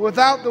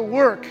without the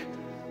work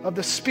of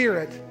the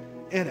Spirit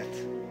in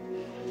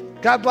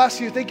it. God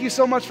bless you. Thank you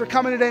so much for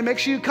coming today. Make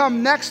sure you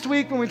come next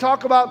week when we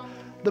talk about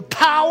the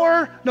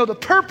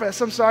purpose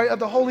of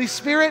the Holy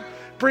Spirit.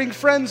 Bring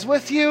friends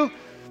with you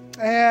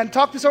and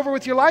talk this over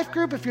with your life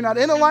group. If you're not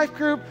in a life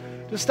group,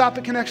 just stop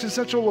at Connection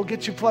Central. We'll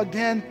get you plugged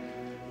in.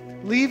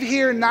 Leave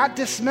here not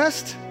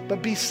dismissed,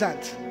 but be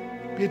sent.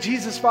 Be a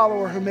Jesus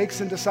follower who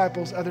makes and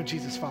disciples other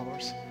Jesus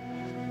followers.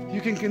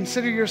 You can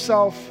consider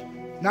yourself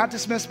not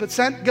dismissed, but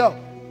sent. Go.